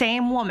 By the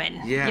same woman.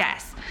 Yeah.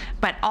 Yes.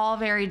 But all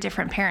very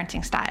different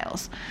parenting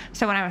styles.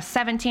 So when I was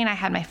 17, I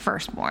had my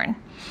firstborn.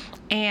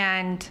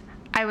 And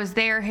I was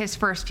there his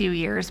first few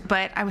years,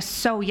 but I was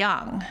so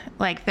young.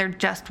 Like, there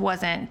just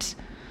wasn't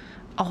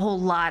a whole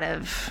lot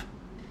of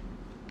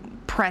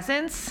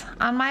presence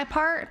on my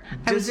part.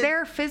 I was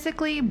there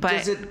physically, but...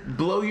 Does it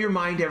blow your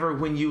mind ever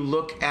when you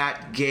look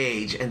at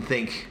Gage and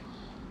think,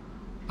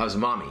 I was a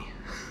mommy?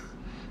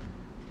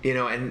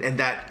 And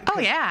that... Oh,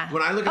 yeah.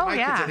 When I look at my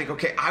kids, I think,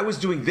 okay, I was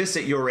doing this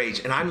at your age,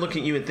 and I'm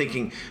looking at you and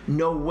thinking,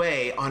 no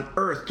way on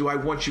earth do I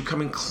want you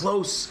coming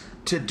close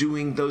to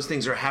doing those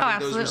things or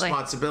having those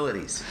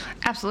responsibilities.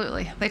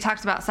 Absolutely. They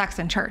talked about sex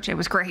in church. It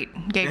was great.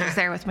 Gabe was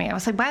there with me. I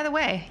was like, by the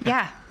way,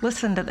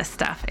 listen to this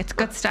stuff. It's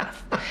good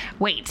stuff.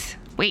 Wait.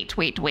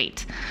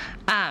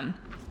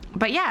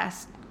 But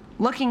yes,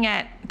 looking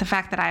at the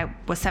fact that I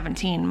was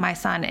 17, my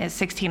son is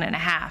 16 and a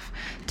half,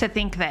 to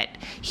think that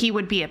he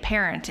would be a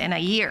parent in a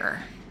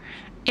year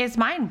is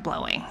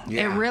mind-blowing.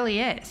 Yeah. It really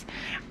is.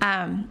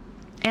 And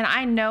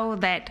I know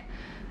that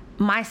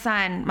my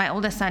son, my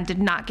oldest son, did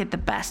not get the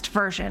best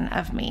version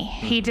of me.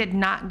 He did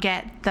not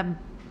get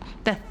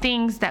the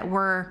things that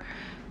were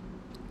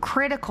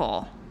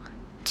critical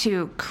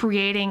to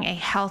creating a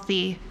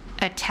healthy,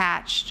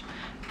 attached,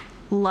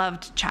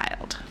 loved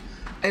child.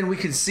 And we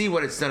can see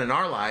what it's done in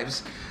our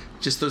lives,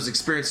 just those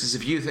experiences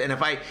of youth. And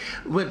if I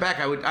went back,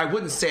 I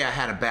wouldn't say I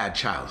had a bad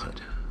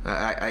childhood.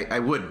 I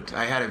wouldn't.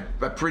 I had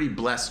a pretty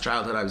blessed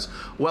childhood. I was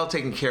well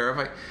taken care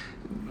of.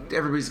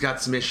 Everybody's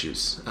got some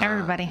issues.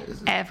 Everybody.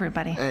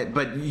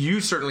 But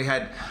you certainly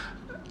had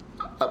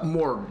a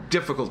more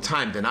difficult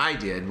time than I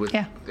did with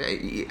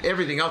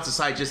everything else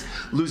aside. Just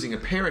losing a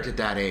parent at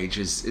that age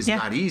is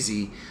not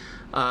easy.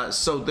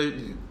 So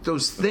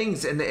those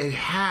things, and it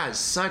has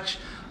such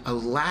a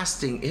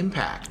lasting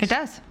impact. It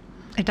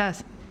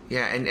does.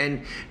 Yeah,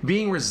 and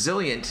being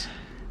resilient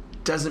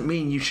doesn't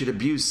mean you should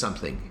abuse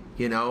something,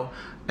 you know?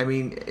 I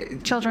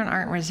mean... Children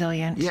aren't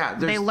resilient. Yeah.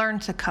 They learn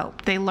to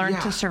cope. They learn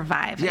to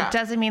survive. Yeah. It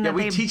doesn't mean that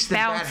they teach them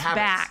bounce bad habits.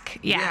 back.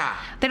 Yeah.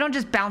 They don't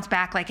just bounce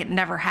back like it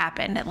never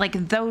happened. Like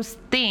those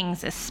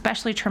things,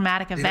 especially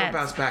traumatic events... They don't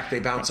bounce back, they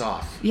bounce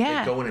off.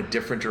 Yeah. They go in a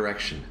different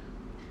direction.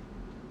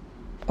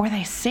 Or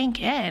they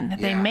sink in.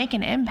 They make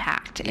an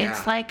impact. Yeah.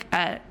 It's like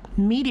a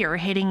meteor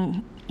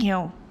hitting,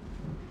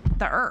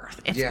 the earth.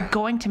 It's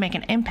going to make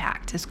an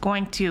impact. It's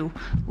going to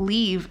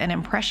leave an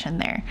impression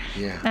there.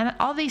 Yeah. And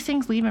all these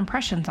things leave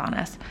impressions on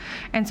us.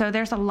 And so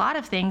there's a lot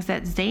of things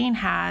that Zane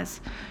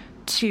has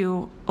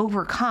to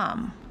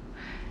overcome.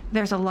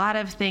 There's a lot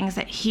of things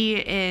that he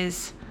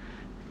is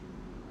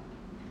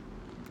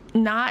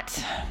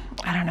not,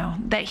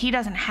 that he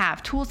doesn't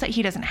have, tools that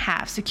he doesn't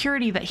have,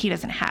 security that he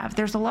doesn't have.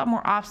 There's a lot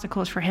more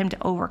obstacles for him to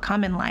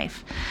overcome in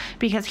life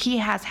because he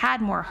has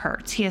had more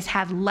hurts. He has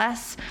had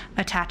less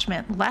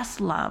attachment, less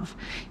love.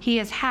 He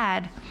has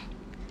had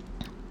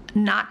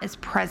not as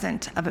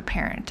present of a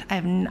parent.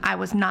 I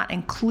was not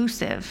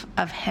inclusive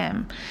of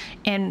him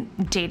in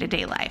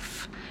day-to-day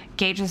life.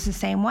 Gage is the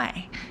same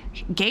way.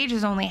 Gage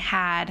has only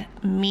had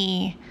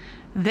me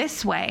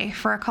this way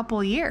for a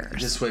couple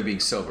years. This way being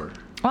sober.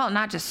 Well,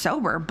 not just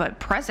sober, but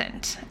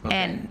present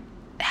and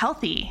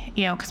healthy,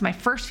 because my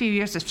first few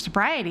years of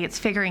sobriety, it's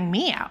figuring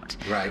me out.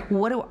 Right.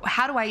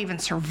 How do I even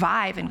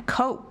survive and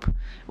cope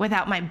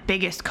without my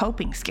biggest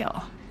coping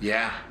skill?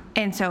 Yeah.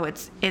 And so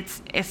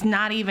it's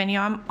not even,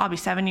 I'll be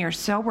 7 years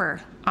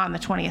sober on the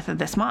 20th of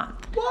this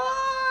month.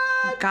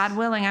 What? God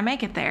willing, I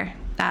make it there.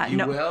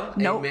 You will?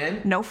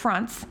 Amen? No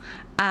fronts.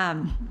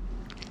 And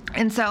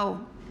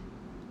so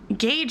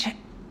Gage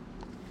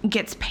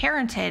gets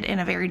parented in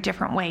a very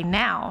different way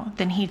now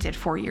than he did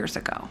 4 years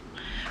ago.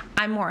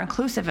 I'm more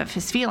inclusive of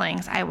his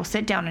feelings. I will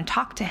sit down and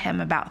talk to him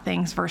about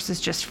things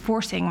versus just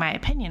forcing my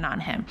opinion on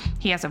him.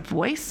 He has a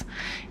voice.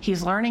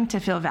 He's learning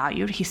to feel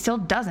valued. He still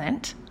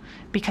doesn't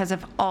because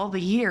of all the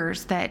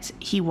years that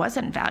he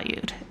wasn't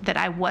valued, that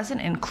I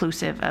wasn't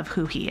inclusive of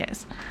who he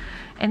is.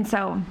 And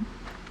so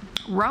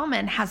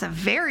Roman has a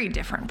very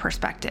different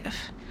perspective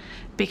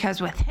because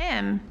with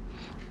him,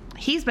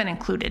 he's been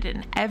included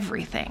in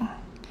everything.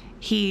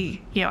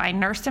 I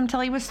nursed him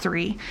till he was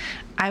 3.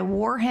 I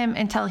wore him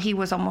until he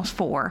was almost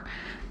 4.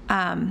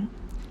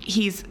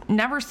 He's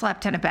never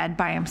slept in a bed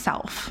by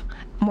himself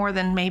more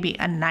than maybe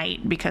a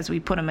night because we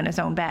put him in his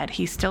own bed.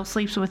 He still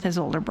sleeps with his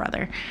older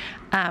brother.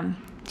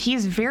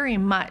 He's very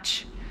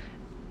much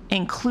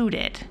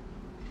included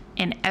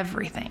in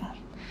everything.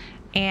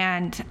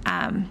 And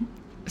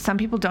some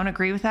people don't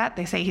agree with that.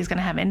 They say he's going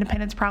to have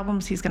independence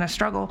problems. He's going to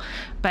struggle.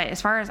 But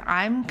as far as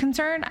I'm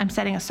concerned, I'm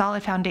setting a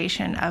solid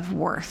foundation of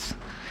worth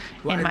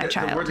in my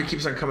child. The word that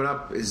keeps on coming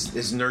up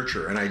is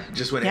nurture. And I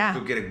just went to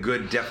go get a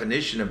good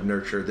definition of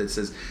nurture that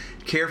says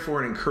care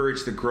for and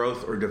encourage the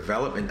growth or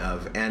development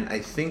of. And I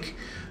think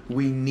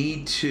we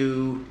need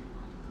to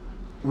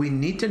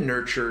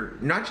nurture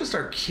not just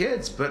our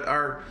kids, but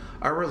our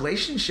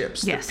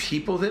relationships, the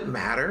people that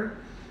matter.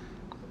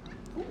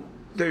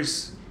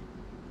 There's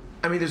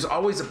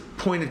always a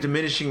point of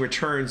diminishing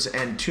returns,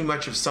 and too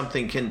much of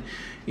something can,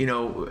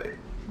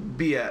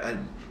 be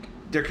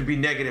there could be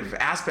negative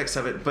aspects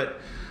of it.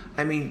 But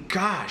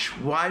gosh,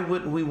 why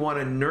wouldn't we want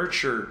to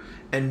nurture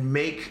and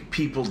make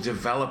people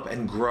develop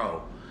and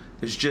grow?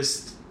 There's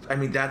just,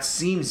 that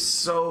seems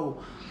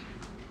so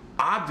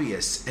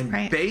obvious and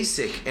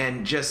basic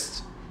and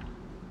just,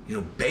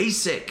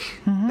 basic.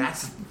 Mm-hmm.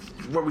 That's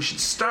where we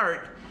should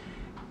start.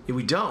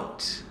 We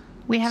don't.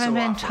 We haven't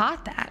been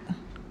taught that.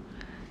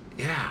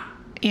 Yeah.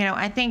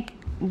 I think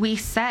we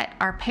set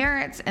our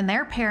parents and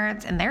their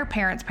parents and their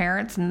parents'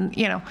 parents, and,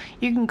 you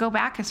can go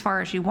back as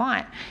far as you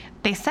want.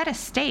 They set a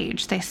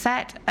stage. They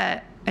set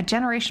a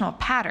generational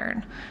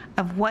pattern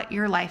of what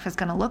your life is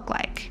going to look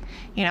like.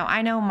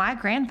 I know my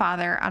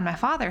grandfather on my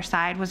father's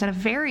side was a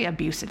very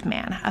abusive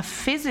man, a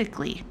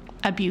physically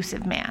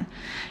abusive man.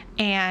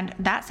 And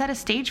that set a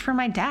stage for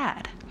my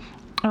dad.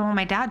 while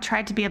my dad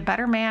tried to be a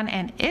better man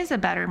and is a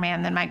better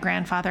man than my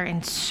grandfather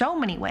in so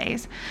many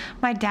ways,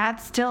 my dad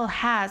still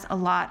has a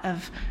lot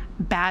of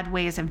bad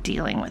ways of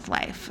dealing with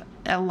life,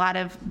 a lot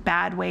of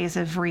bad ways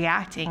of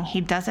reacting.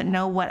 He doesn't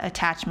know what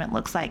attachment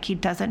looks like. He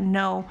doesn't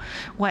know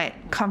what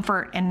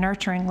comfort and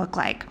nurturing look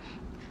like.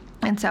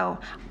 And so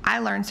I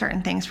learned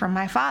certain things from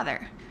my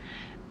father.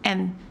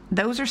 And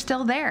those are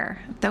still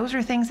there. Those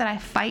are things that I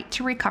fight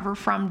to recover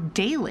from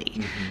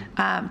daily,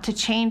 to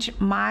change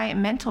my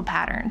mental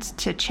patterns,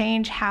 to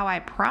change how I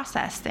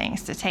process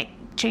things, to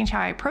change how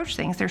I approach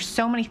things. There's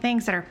so many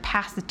things that are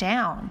passed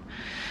down.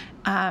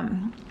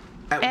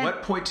 At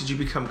what point did you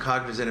become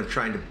cognizant of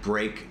trying to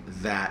break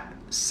that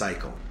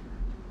cycle?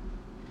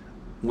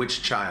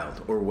 Which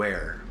child or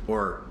where?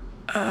 Or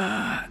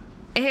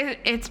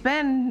it's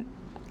been,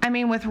 I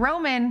mean, with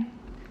Roman,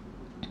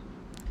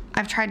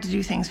 I've tried to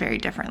do things very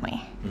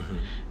differently.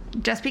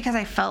 Just because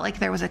I felt like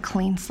there was a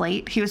clean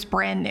slate. He was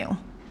brand new.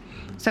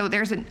 So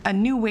there's a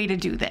new way to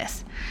do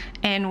this.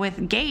 And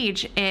with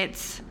Gage,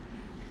 it's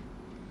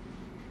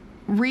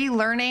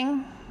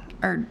relearning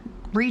or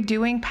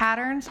redoing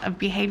patterns of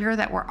behavior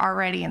that were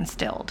already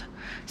instilled.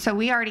 So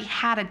we already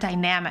had a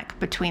dynamic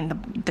between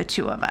the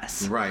two of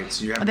us. Right.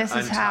 So you have to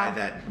untie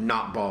that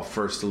knot ball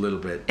first a little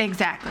bit.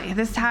 Exactly.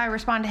 This is how I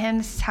respond to him.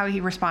 This is how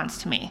he responds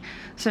to me.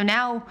 So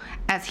now,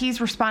 as he's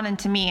responding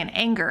to me in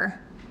anger,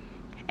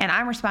 and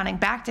I'm responding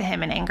back to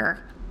him in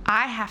anger,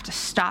 I have to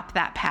stop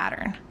that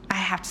pattern. I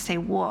have to say,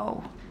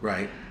 whoa.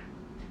 Right.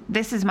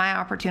 This is my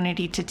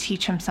opportunity to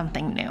teach him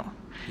something new.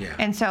 Yeah.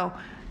 And so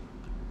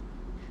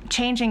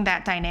changing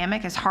that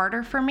dynamic is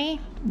harder for me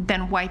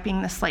than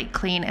wiping the slate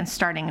clean and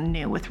starting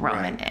anew with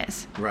Roman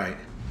is. Right.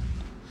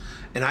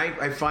 And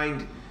I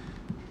find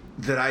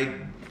that I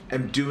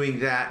am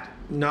doing that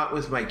not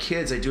with my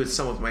kids. I do it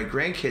some with my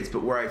grandkids,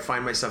 but where I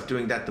find myself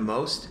doing that the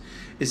most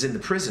is in the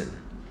prison.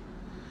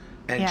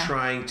 And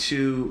trying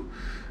to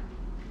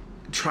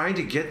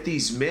get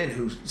these men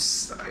who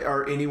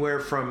are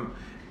anywhere from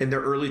in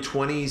their early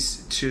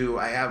 20s to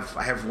I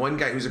have one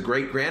guy who's a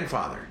great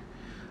grandfather,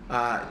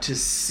 to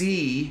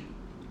see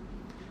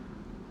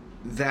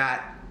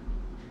that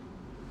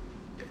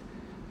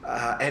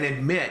and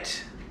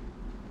admit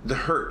the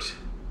hurt,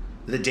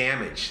 the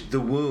damage, the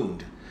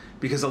wound,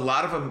 because a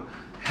lot of them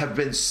have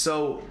been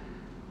so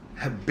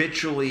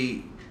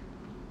habitually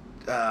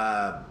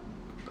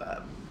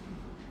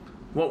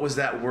what was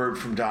that word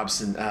from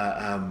Dobson?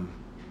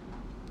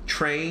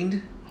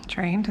 Trained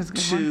is a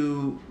good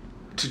one.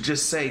 To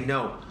just say,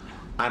 no,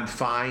 I'm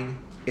fine,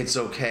 it's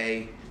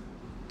okay,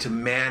 to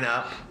man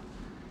up,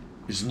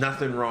 there's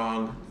nothing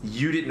wrong,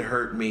 you didn't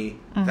hurt me,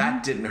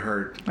 that didn't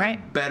hurt, right.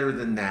 I'm better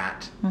than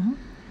that.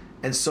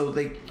 And so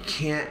they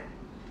can't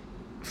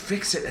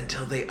fix it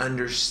until they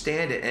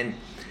understand it.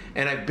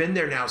 And I've been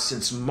there now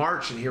since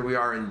March, and here we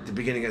are in the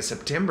beginning of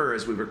September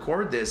as we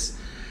record this,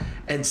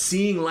 and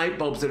seeing light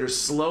bulbs that are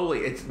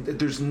slowly,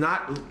 there's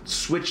not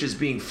switches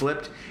being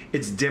flipped,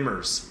 it's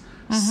dimmers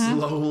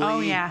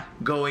slowly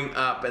going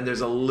up, and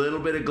there's a little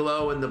bit of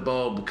glow in the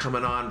bulb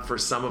coming on for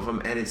some of them,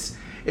 and it's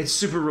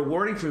super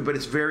rewarding for me, but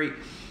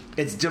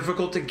it's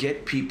difficult to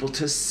get people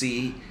to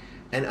see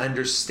and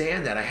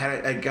understand that. I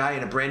had a guy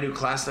in a brand new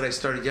class that I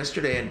started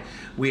yesterday, and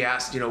we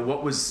asked,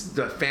 what was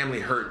the family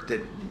hurt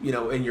that,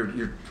 in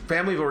your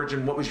family of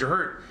origin, what was your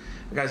hurt?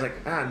 The guy's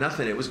like,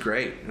 nothing, it was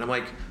great. And I'm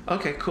like,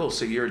 okay, cool,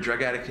 so you're a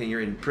drug addict and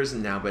you're in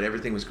prison now, but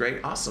everything was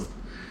great? Awesome.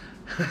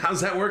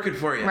 How's that working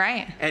for you?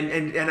 Right.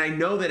 And I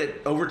know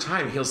that over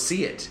time he'll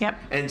see it. Yep.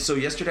 And so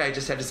yesterday I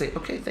just had to say,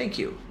 okay, thank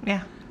you.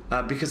 Yeah.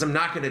 Because I'm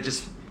not going to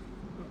just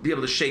be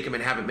able to shake him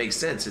and have it make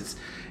sense.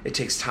 It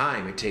takes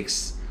time. It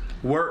takes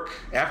work,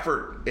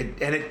 effort,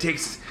 and it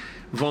takes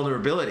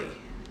vulnerability.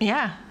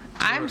 Yeah.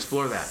 I'm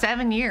explore that.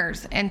 7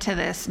 years into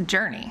this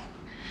journey,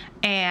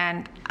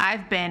 and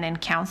I've been in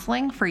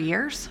counseling for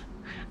years.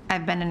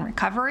 I've been in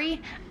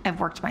recovery. I've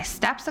worked my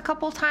steps a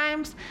couple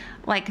times.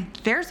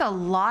 Like, there's a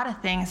lot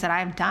of things that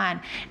I've done,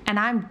 and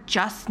I'm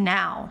just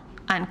now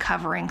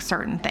uncovering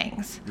certain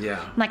things.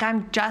 Yeah. Like,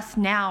 I'm just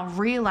now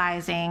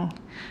realizing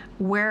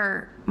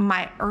where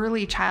my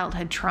early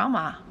childhood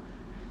trauma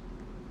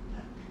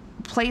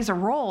plays a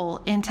role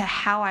into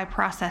how I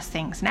process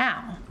things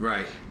now.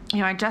 Right.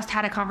 I just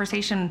had a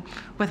conversation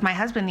with my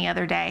husband the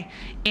other day,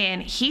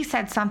 and he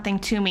said something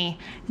to me,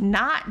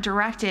 not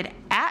directed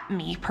at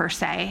me per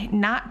se,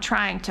 not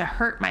trying to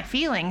hurt my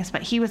feelings,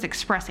 but he was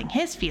expressing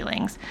his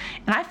feelings,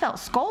 and I felt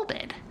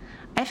scolded.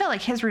 I felt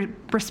like his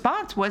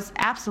response was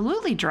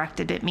absolutely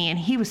directed at me, and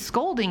he was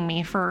scolding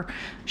me for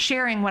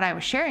sharing what I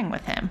was sharing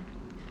with him.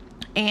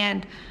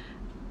 And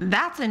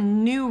that's a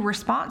new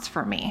response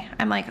for me.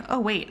 I'm like,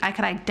 oh, wait, I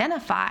could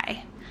identify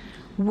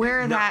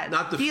where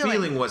not the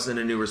feeling wasn't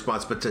a new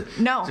response, but to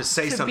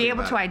say something, to be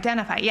able to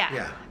identify.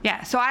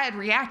 Yeah. So I had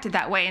reacted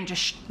that way, and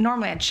just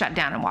normally I'd shut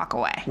down and walk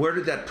away. Where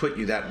did that put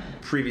you? That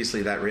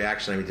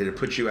reaction? I mean, did it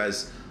put you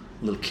as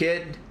a little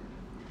kid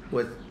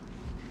with?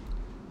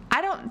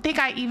 I don't think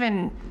I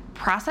even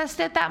processed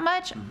it that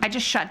much. I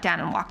just shut down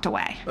and walked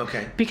away.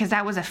 Okay. Because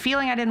that was a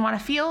feeling I didn't want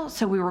to feel,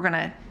 so we were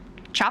gonna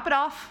chop it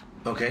off.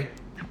 Okay.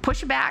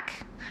 push it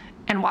back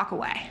and walk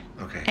away.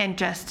 Okay. And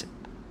just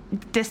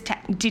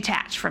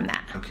detach from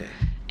that. Okay.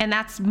 And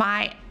that's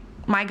my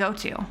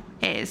go-to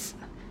is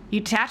you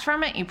detach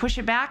from it, you push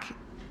it back,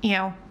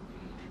 and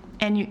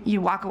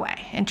you walk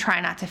away and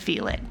try not to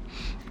feel it.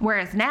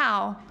 Whereas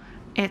now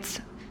it's,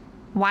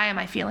 why am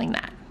I feeling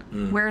that?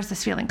 Where is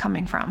this feeling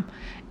coming from?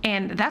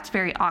 And that's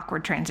very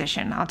awkward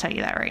transition. I'll tell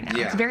you that right now.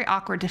 Yeah. It's very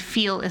awkward to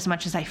feel as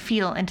much as I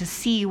feel and to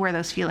see where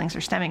those feelings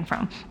are stemming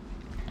from.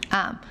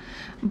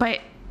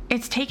 But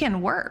it's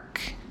taken work.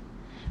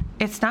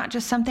 It's not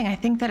just something I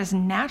think that is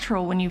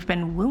natural when you've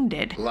been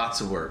wounded.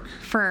 Lots of work.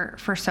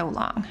 For so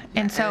long.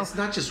 And so it's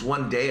not just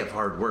one day of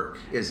hard work,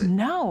 is it?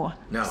 No.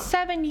 No.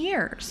 7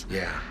 years.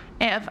 Yeah.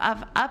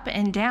 Of up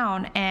and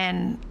down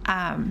and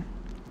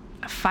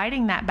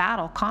fighting that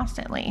battle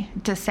constantly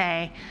to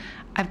say,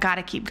 I've got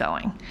to keep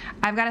going.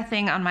 I've got a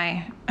thing on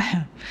my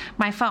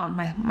my phone,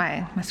 my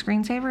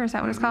screensaver, is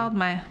that what it's called?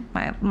 My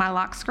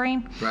lock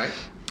screen. Right.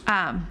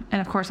 And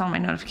of course, all my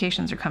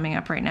notifications are coming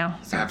up right now.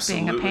 So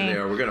Absolutely, being a pain. they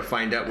are. We're going to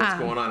find out what's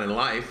going on in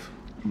life.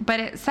 But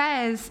it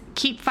says,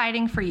 keep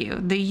fighting for you.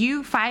 The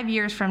you 5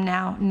 years from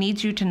now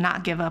needs you to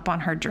not give up on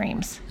her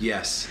dreams.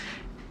 Yes.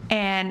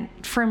 And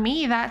for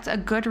me, that's a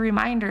good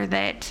reminder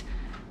that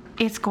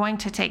it's going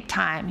to take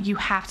time. You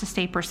have to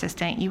stay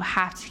persistent. You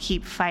have to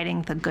keep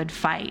fighting the good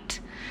fight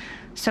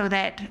so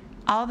that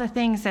all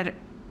the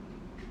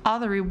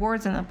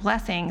rewards and the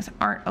blessings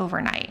aren't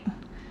overnight.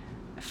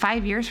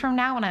 5 years from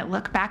now, when I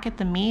look back at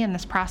the me and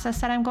this process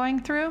that I'm going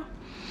through,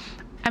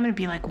 I'm going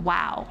to be like,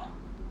 wow,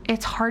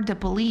 it's hard to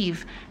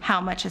believe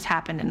how much has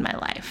happened in my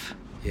life.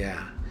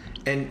 Yeah.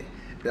 And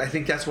I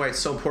think that's why it's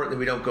so important that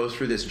we don't go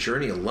through this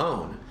journey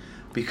alone.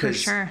 Because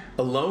For sure.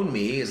 alone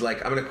me is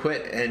like, I'm going to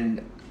quit.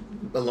 And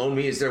alone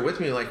me is there with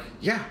me like,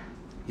 yeah,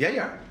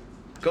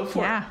 go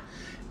for it.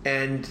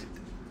 And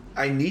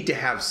I need to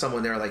have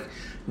someone there like,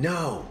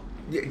 no,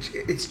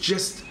 it's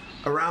just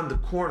around the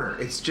corner.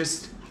 It's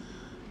just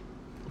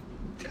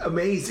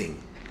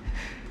amazing,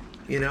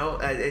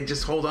 and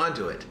just hold on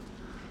to it.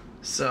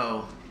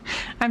 So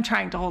I'm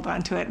trying to hold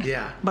on to it.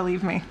 Yeah.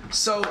 Believe me.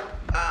 So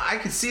I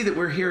can see that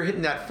we're here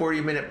hitting that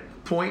 40-minute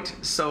point.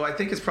 So I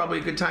think it's probably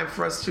a good time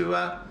for us to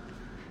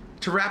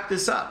wrap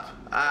this up.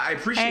 I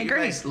appreciate you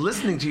guys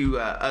listening to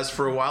us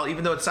for a while,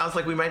 even though it sounds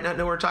like we might not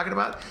know what we're talking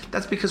about.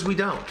 That's because we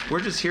don't.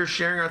 We're just here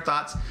sharing our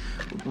thoughts.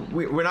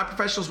 We're not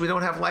professionals. We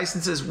don't have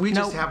licenses. We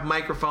just have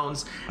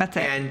microphones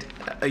and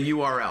a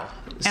URL.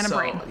 And a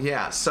brain.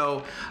 Yeah.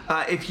 So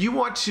if you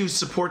want to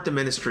support the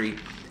ministry,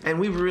 and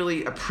we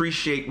really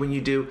appreciate when you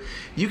do,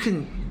 you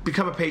can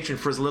become a patron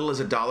for as little as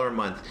 $1 a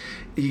month.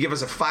 You give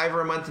us a $5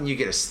 a month and you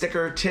get a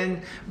sticker.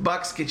 $10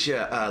 gets you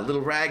a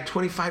little rag.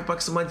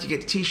 $25 a month you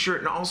get a t-shirt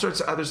and all sorts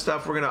of other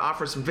stuff. We're going to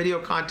offer some video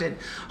content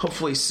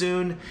hopefully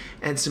soon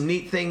and some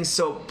neat things.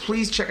 So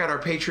please check out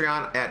our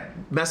Patreon at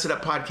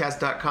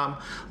messituppodcast.com.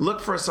 Look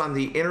for us on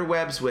the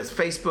interwebs with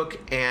Facebook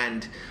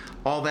and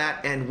all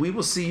that, and we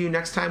will see you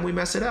next time we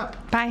mess it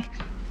up. Bye.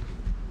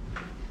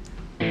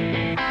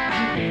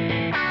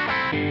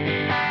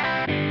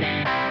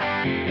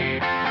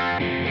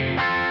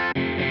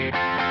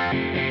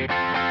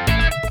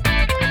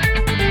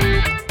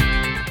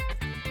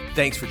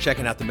 Thanks for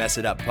checking out the Mess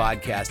It Up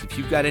podcast. If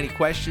you've got any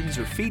questions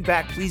or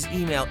feedback, please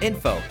email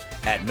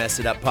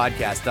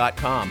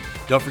info@messituppodcast.com.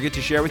 Don't forget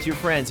to share with your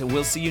friends, and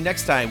we'll see you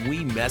next time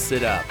we mess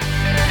it up.